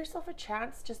give yourself a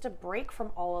chance just to break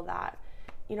from all of that.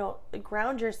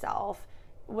 Ground yourself,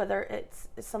 whether it's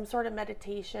some sort of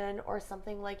meditation or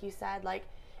something like you said, like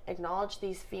acknowledge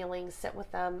these feelings, sit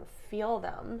with them, feel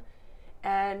them.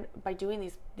 And by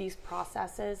doing these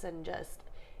processes and just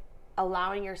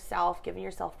allowing yourself, giving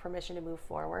yourself permission to move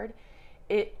forward,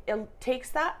 it takes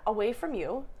that away from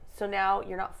you. So now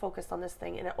you're not focused on this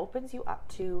thing, and it opens you up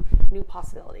to new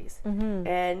possibilities.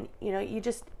 And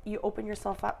you open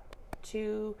yourself up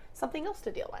to something else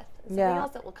to deal with, and something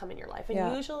else that will come in your life.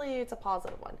 And usually it's a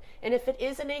positive one. And if it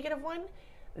is a negative one,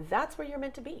 that's where you're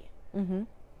meant to be.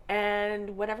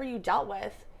 And whatever you dealt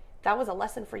with, that was a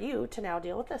lesson for you to now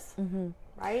deal with this,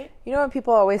 right? When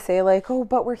people always say like, oh,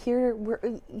 but we're here,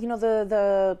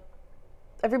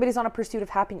 everybody's on a pursuit of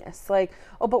happiness. Like,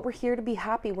 oh, but we're here to be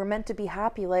happy. We're meant to be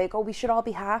happy. Like, oh, we should all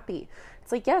be happy.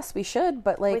 It's like, yes, we should,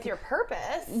 but like, with your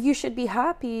purpose, you should be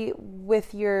happy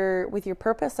with your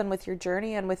purpose and with your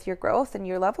journey and with your growth and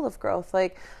your level of growth.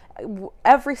 Like,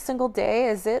 every single day,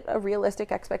 is it a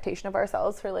realistic expectation of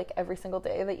ourselves for like every single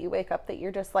day that you wake up that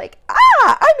you're just like,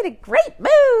 I'm in a great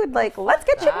mood, like let's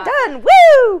get shit done,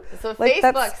 woo! That's what like,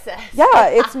 Facebook says. Yeah,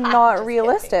 it's not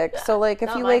realistic. So like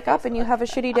if you wake up and you have a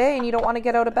shitty day and you don't want to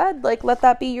get out of bed, like let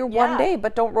that be your one day,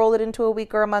 but don't roll it into a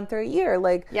week or a month or a year.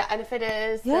 Like, yeah, and if it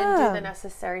is, then do the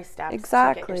necessary steps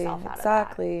to get yourself out of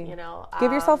that.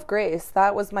 Give yourself grace.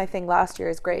 That was my thing last year,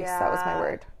 is grace. That was my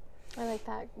word. I like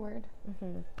that word.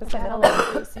 That's my middle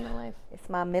name. Grace in my life. It's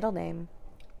my middle name.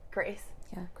 Grace.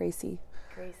 Yeah, Gracie.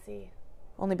 Gracie.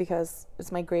 Only because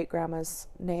it's my great grandma's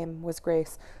name was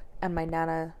Grace, and my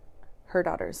nana, her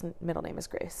daughter's middle name is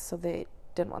Grace, so they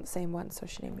didn't want the same one, so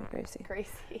she named me Gracie.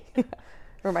 Gracie.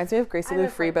 Reminds me of Gracie Lou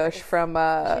Freebush from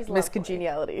Miss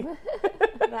Congeniality.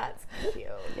 That's cute.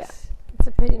 Yeah, it's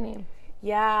a pretty name.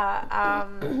 Yeah.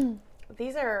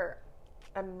 These are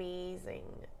amazing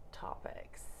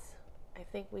topics. I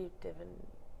think we've dug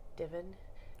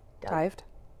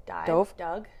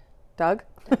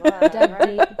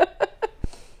deep.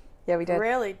 Yeah, we did.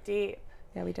 Really deep.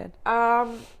 Yeah, we did.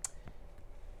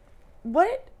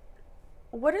 What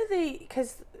are the,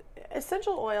 because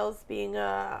essential oils being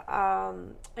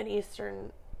an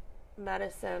Eastern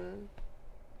medicine,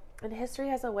 and history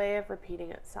has a way of repeating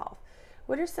itself.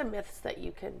 What are some myths that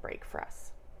you can break for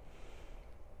us?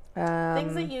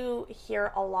 Things that you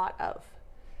hear a lot of.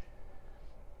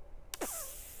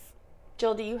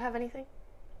 Jill, do you have anything?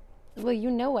 Well,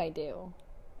 I do.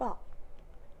 Well,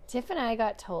 Tiff and I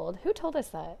got told. Who told us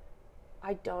that?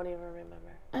 I don't even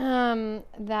remember.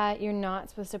 That you're not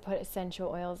supposed to put essential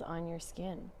oils on your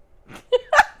skin.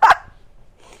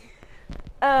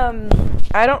 I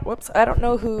don't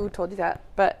know who told you that,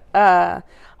 but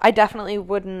I definitely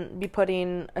wouldn't be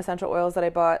putting essential oils that I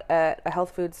bought at a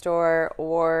health food store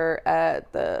or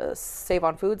at the Save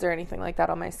On Foods or anything like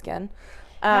that on my skin.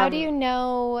 How do you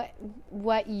know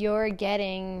what you're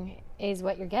getting is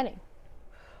what you're getting?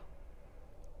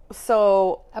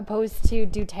 So, opposed to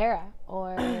doTERRA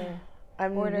or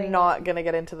I'm not going to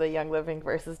get into the Young Living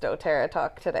versus doTERRA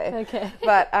talk today. Okay.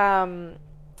 But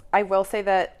I will say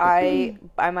that I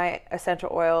buy my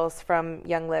essential oils from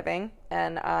Young Living,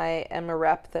 and I am a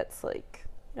rep that's like,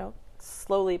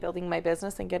 slowly building my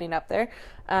business and getting up there.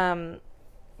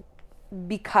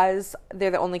 Because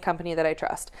they're the only company that I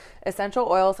trust. Essential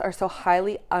oils are so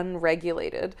highly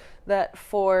unregulated that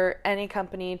for any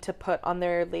company to put on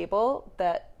their label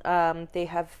that they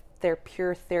have their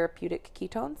pure therapeutic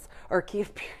ketones or pure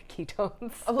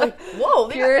ketones. I'm like, whoa,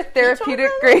 pure therapeutic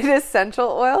grade essential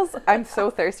oils. I'm so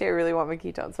thirsty. I really want my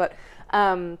ketones, but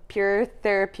pure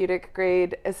therapeutic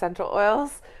grade essential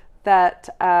oils that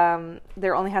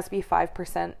there only has to be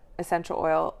 5% essential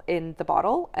oil in the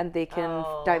bottle, and they can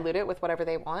dilute it with whatever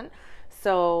they want.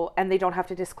 So, and they don't have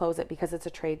to disclose it because it's a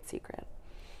trade secret.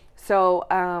 So,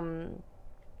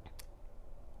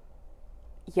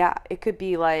 yeah, it could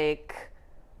be like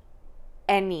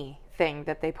anything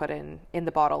that they put in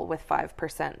the bottle with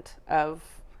 5% of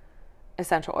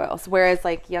essential oils. Whereas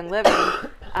like Young Living,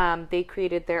 they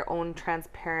created their own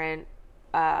transparent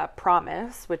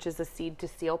promise, which is a seed to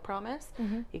seal promise.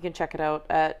 You can check it out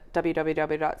at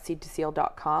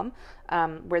www.seedtoseal.com,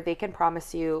 where they can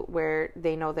promise you where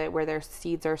they know that where their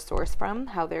seeds are sourced from,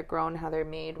 how they're grown, how they're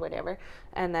made, whatever,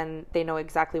 and then they know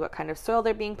exactly what kind of soil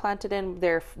they're being planted in.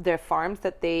 Their farms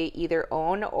that they either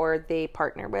own or they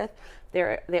partner with,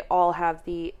 they all have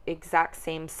the exact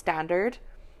same standard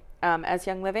as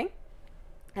Young Living,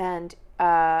 and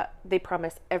they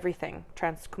promise everything,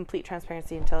 complete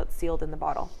transparency until it's sealed in the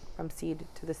bottle, from seed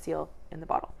to the seal in the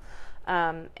bottle.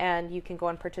 And you can go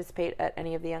and participate at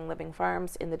any of the Young Living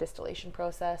farms in the distillation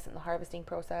process and the harvesting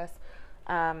process.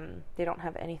 They don't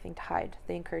have anything to hide.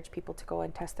 They encourage people to go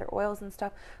and test their oils and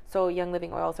stuff. So Young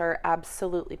Living oils are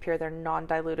absolutely pure. They're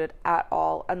non-diluted at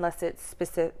all, unless it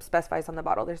specifies on the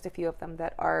bottle. There's a few of them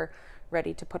that are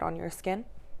ready to put on your skin.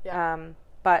 Yeah.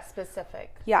 But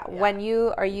specific. Yeah, when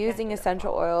you are using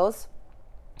essential oils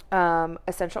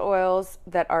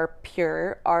that are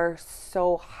pure are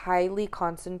so highly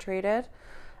concentrated.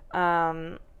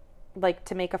 Like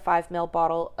to make a 5 ml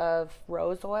bottle of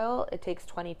rose oil, it takes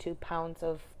 22 pounds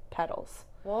of petals.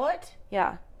 What?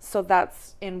 Yeah. So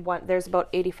that's in one, there's about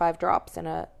 85 drops in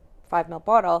a 5 ml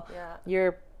bottle.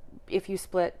 Yeah. If you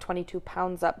split 22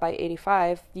 pounds up by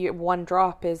 85, one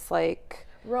drop is like...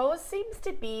 Rose seems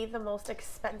to be the most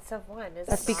expensive one.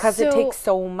 That's because it takes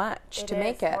so much to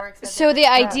make it. So the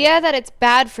idea that it's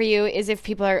bad for you is if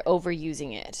people are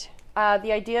overusing it.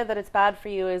 The idea that it's bad for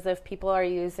you is if people are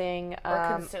using...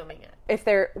 or consuming it. If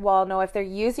they're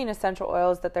using essential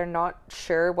oils that they're not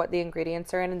sure what the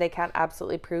ingredients are in and they can't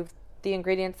absolutely prove the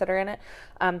ingredients that are in it,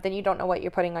 then you don't know what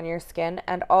you're putting on your skin.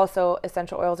 And also,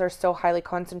 essential oils are so highly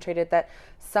concentrated that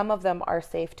some of them are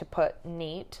safe to put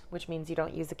neat, which means you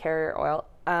don't use a carrier oil.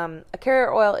 A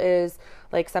carrier oil is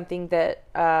like something that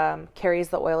carries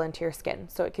the oil into your skin.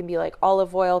 So it can be like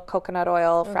olive oil, coconut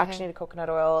oil, fractionated coconut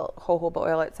oil, jojoba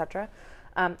oil, etc.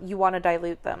 You want to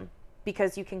dilute them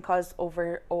because you can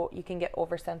you can get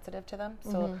oversensitive to them.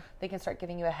 So they can start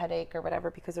giving you a headache or whatever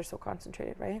because they're so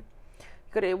concentrated, right?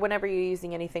 Whenever you're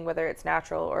using anything, whether it's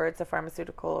natural or it's a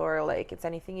pharmaceutical or like it's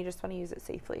anything, you just want to use it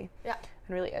safely. Yeah.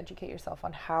 And really educate yourself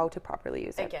on how to properly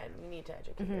use it. Again, you need to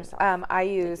educate yourself. I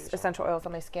use essential oils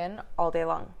on my skin all day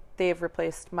long. They've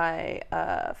replaced my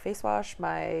face wash,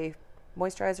 my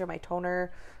moisturizer, my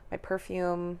toner, my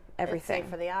perfume, everything. It's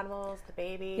safe for the animals, the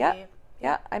baby.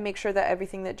 Yeah. I make sure that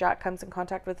everything that Jack comes in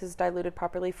contact with is diluted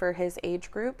properly for his age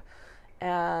group.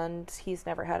 And he's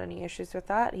never had any issues with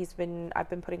that. I've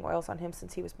been putting oils on him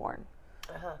since he was born.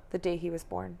 The day he was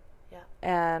born. Yeah.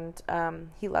 And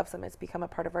he loves them. It's become a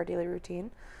part of our daily routine.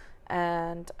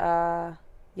 And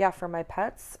for my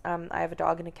pets, I have a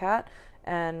dog and a cat.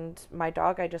 And my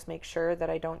dog, I just make sure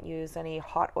that I don't use any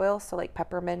hot oil, so like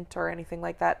peppermint or anything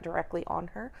like that directly on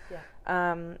her. Yeah.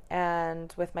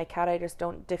 And with my cat, I just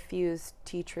don't diffuse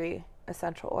tea tree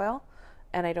essential oil.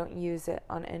 And I don't use it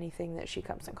on anything that she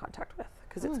comes in contact with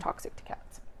because it's toxic to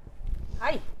cats.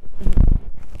 Hi.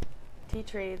 Tea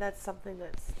tree, that's something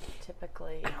that's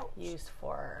typically used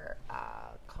for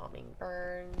calming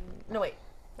burn. No, wait.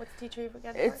 What's tea tree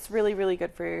again? It's really, really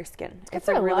good for your skin. It's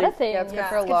good for a lot of things. Yeah, it's good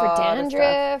for a lot of stuff. It's good for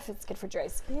dandruff. It's good for dry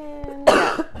skin.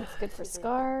 It's good for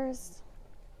scars.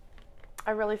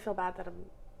 I really feel bad that I'm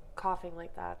coughing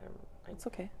like that. It's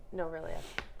okay. No, really.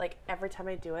 Like every time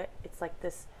I do it, it's like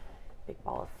this big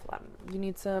ball of phlegm. You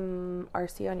need some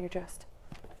RC on your chest.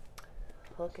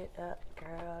 Look it up,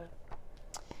 girl.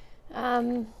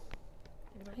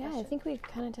 Yeah, I think we've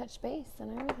kind of touched base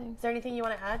on everything. Is there anything you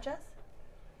want to add, Jess?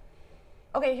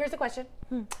 Okay, here's a question.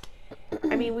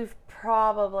 I mean, we've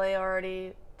probably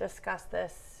already discussed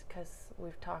this because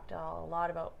we've talked a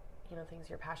lot about, things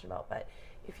you're passionate about. But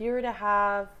if you were to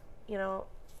have,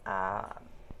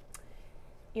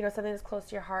 something that's close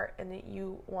to your heart and that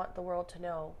you want the world to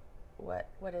know, what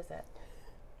is it?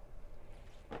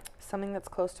 Something that's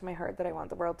close to my heart that I want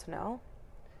the world to know.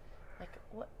 Like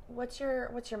what's your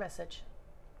message?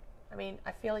 I mean,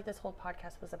 I feel like this whole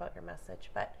podcast was about your message,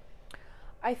 but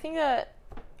I think that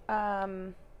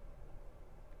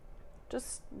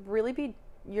just really be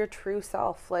your true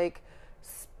self. Like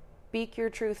speak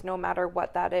your truth no matter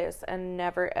what that is, and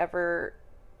never ever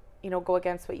go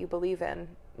against what you believe in,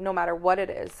 no matter what it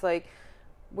is. Like,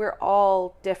 we're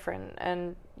all different,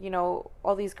 and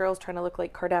all these girls trying to look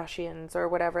like Kardashians or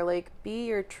whatever, like, be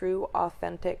your true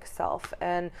authentic self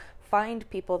and find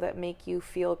people that make you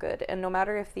feel good. And no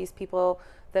matter if these people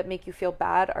that make you feel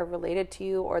bad are related to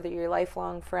you, or that you're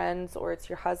lifelong friends, or it's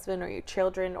your husband or your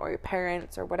children or your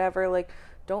parents or whatever, like,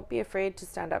 don't be afraid to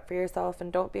stand up for yourself,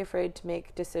 and don't be afraid to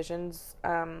make decisions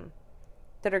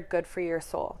that are good for your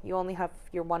soul. You only have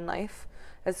your one life.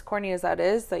 As corny as that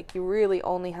is, like, you really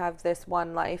only have this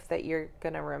one life that you're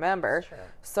gonna remember.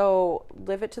 So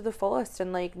live it to the fullest,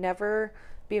 and like, never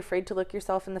be afraid to look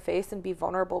yourself in the face and be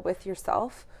vulnerable with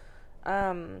yourself,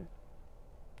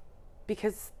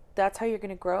 because that's how you're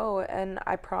gonna grow. And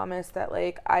I promise that,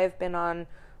 like, I've been on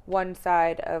one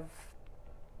side of,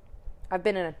 I've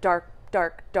been in a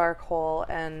dark hole,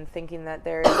 and thinking that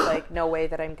there is like no way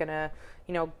that I'm gonna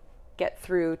get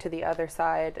through to the other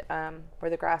side, where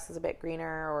the grass is a bit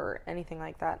greener or anything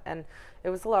like that. And it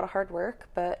was a lot of hard work,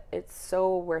 but it's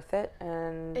so worth it.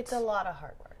 And it's a lot of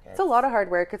hard work. It's a lot of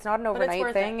hard work. It's not an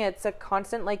overnight thing. It's a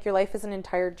constant, like, your life is an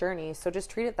entire journey. So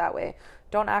just treat it that way.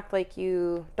 Don't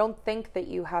think that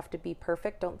you have to be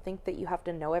perfect. Don't think that you have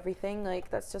to know everything.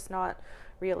 Like, that's just not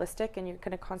realistic, and you're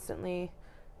going to constantly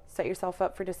set yourself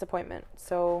up for disappointment.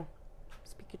 So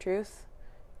speak your truth.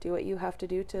 Do what you have to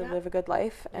do to live a good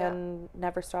life, and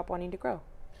never stop wanting to grow.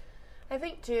 I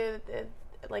think too,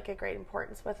 like, a great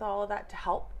importance with all of that to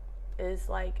help is,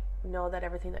 like, know that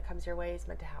everything that comes your way is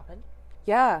meant to happen.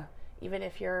 Yeah. Even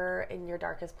if you're in your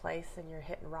darkest place and you're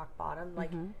hitting rock bottom, like,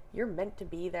 you're meant to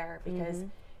be there, because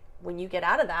when you get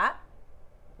out of that,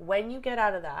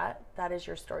 that is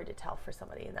your story to tell for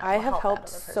somebody. And that I have helped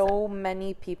so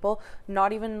many people,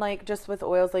 not even like just with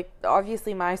oils. Like,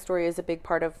 obviously my story is a big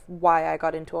part of why I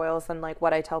got into oils and like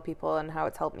what I tell people and how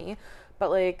it's helped me.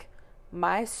 But like,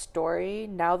 my story,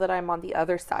 now that I'm on the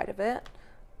other side of it,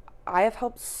 I have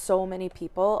helped so many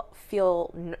people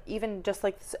feel, even just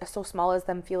like so small as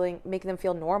them making them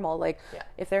feel normal. Like,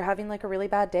 if they're having like a really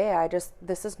bad day,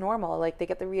 this is normal. Like, they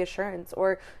get the reassurance.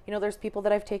 Or, there's people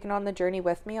that I've taken on the journey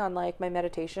with me on like my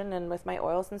meditation and with my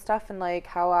oils and stuff, and like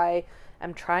how I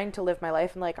am trying to live my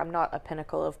life. And like, I'm not a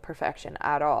pinnacle of perfection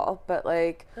at all, but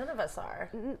like, none of us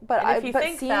are. But if you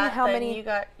think seeing that, how then many, you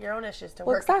got your own issues to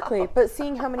work exactly. out. But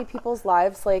seeing how many people's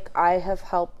lives like I have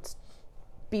helped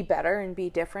be better and be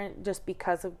different just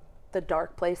because of the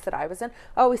dark place that I was in.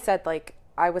 I always said, like,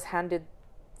 I was handed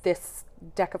this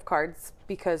deck of cards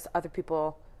because other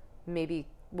people maybe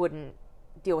wouldn't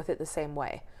deal with it the same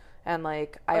way. And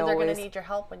like, they're going to need your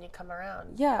help when you come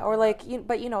around. Yeah. Or like,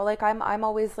 but like, I'm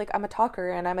always like, I'm a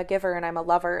talker and I'm a giver and I'm a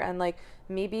lover. And like,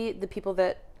 maybe the people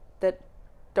that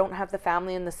don't have the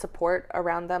family and the support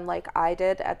around them like I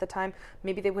did at the time,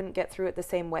 maybe they wouldn't get through it the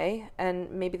same way, and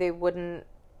maybe they wouldn't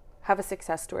have a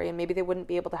success story, and maybe they wouldn't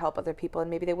be able to help other people, and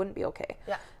maybe they wouldn't be okay.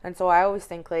 Yeah. And so I always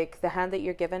think, like, the hand that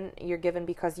you're given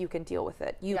because you can deal with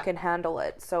it. You can handle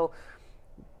it. So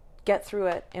get through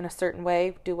it in a certain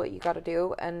way, do what you got to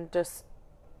do, and just,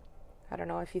 I don't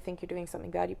know, if you think you're doing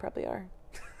something bad, you probably are.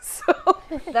 So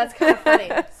that's kind of funny.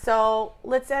 So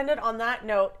let's end it on that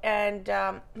note. And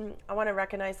I want to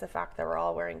recognize the fact that we're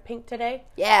all wearing pink today.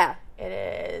 Yeah. It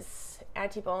is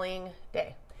Anti-Bullying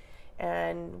Day.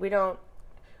 And we don't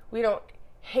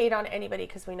hate on anybody,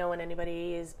 because we know when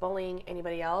anybody is bullying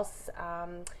anybody else,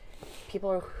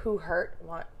 people who hurt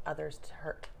want others to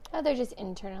hurt. Oh, they're just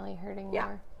internally hurting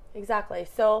more. Exactly.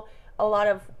 So a lot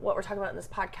of what we're talking about in this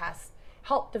podcast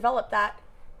help develop that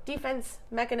defense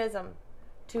mechanism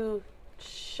to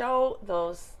show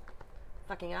those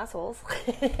fucking assholes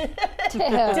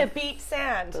to beat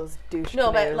sand. Those douche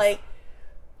No, but like,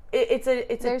 it's a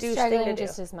they're douche struggling thing to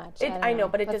just do. as much. I know,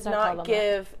 but it Let's does not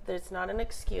give. It's not an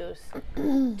excuse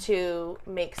to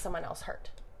make someone else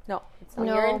hurt. No, it's not.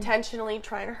 You're intentionally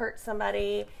trying to hurt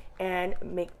somebody and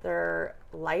make their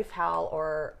life hell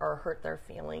or hurt their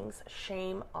feelings.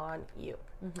 Shame on you.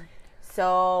 Mm-hmm.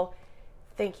 So,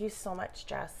 thank you so much,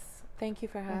 Jess. Thank you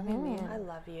for having me. I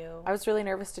love you. I was really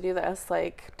nervous to do this,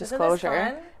 like, disclosure.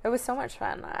 Isn't this fun? It was so much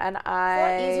fun. And It's a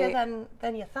lot easier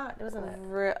than you thought, wasn't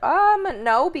it?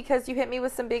 No, because you hit me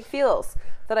with some big feels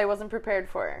that I wasn't prepared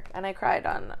for, and I cried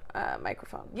on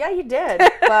microphone. Yeah, you did.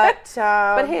 But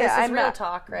hey, this is real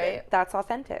talk, right? That's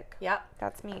authentic. Yeah.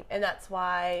 That's me. And that's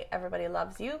why everybody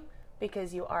loves you,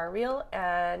 because you are real,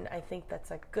 and I think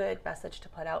that's a good message to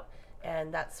put out.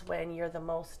 And that's when you're the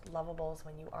most lovable, is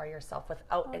when you are yourself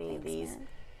without any of these,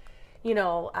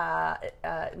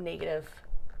 negative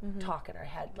talk in our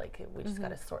head. Like, we just got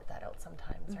to sort that out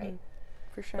sometimes, right?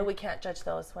 For sure. But we can't judge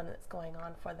those when it's going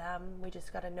on for them. We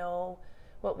just got to know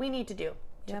what we need to do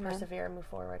to persevere and move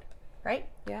forward. right?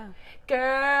 Yeah.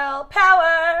 Girl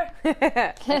power.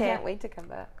 Can't wait to come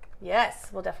back. Yes,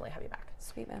 we'll definitely have you back.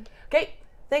 Sweet, man. Okay,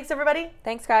 thanks everybody.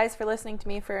 Thanks, guys, for listening to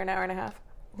me for an hour and a half.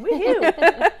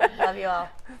 Woohoo. Love you all.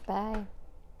 Bye.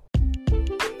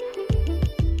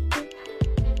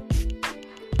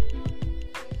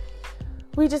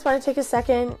 We just want to take a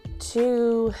second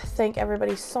to thank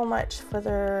everybody so much for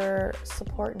their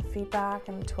support and feedback,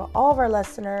 and to all of our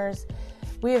listeners.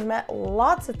 We have met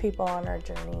lots of people on our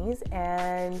journeys,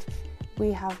 and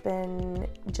we have been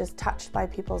just touched by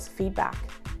people's feedback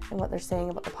and what they're saying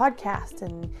about the podcast,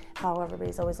 and how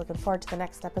everybody's always looking forward to the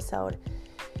next episode.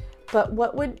 But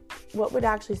what would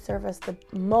actually serve us the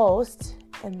most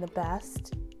and the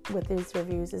best with these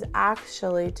reviews is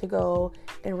actually to go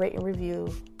and rate and review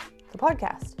the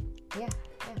podcast. Yeah.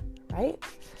 Right?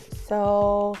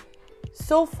 So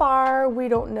far we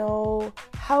don't know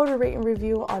how to rate and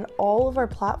review on all of our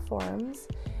platforms.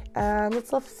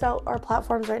 Let's list out our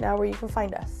platforms right now where you can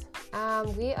find us.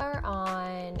 We are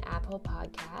on Apple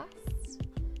Podcasts.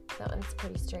 That one's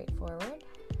pretty straightforward.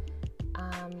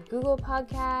 Google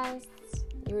Podcasts.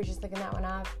 You were just looking that one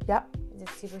up. Yep. Is it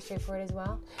super straightforward as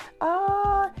well?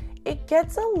 It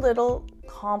gets a little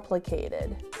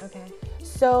complicated. Okay.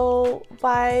 So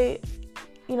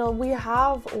we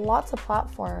have lots of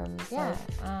platforms. Yeah.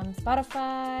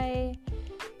 Spotify,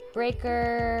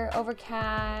 Breaker,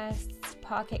 Overcast,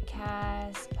 Pocket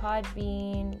Cast,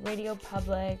 Podbean, Radio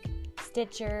Public,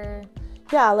 Stitcher.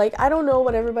 Yeah, I don't know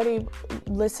what everybody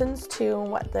listens to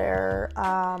and what they're,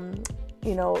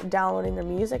 downloading their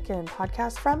music and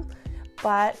podcasts from.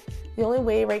 But the only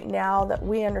way right now that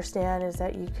we understand is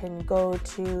that you can go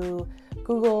to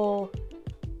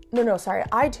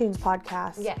iTunes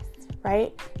podcast. Yes.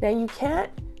 Right? Now you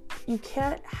can't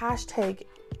hashtag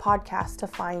podcast to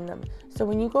find them. So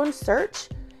when you go and search,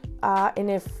 and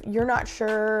if you're not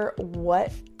sure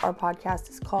what our podcast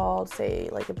is called, say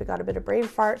if we got a bit of brain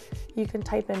fart, you can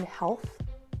type in health.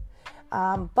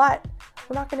 But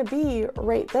we're not going to be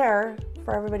right there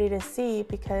for everybody to see,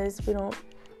 because we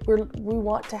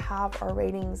want to have our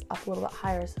ratings up a little bit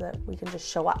higher so that we can just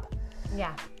show up.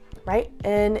 Yeah. Right?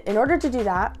 And in order to do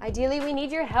that, ideally we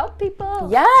need your help, people.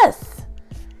 Yes!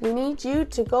 We need you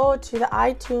to go to the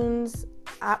iTunes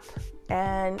app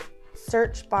and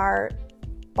search bar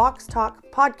Box Talk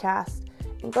Podcast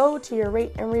and go to your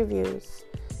rate and reviews.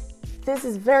 This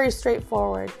is very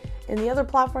straightforward. In the other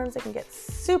platforms, it can get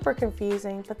super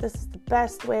confusing, but this is the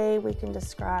best way we can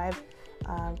describe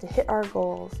to hit our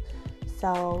goals.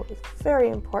 So it's very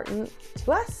important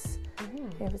to us.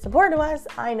 Mm-hmm. If it's important to us,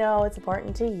 I know it's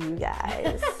important to you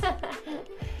guys.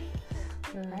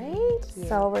 Right?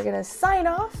 So we're going to sign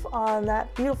off on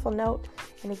that beautiful note.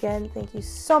 And again, thank you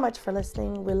so much for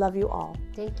listening. We love you all.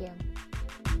 Thank you.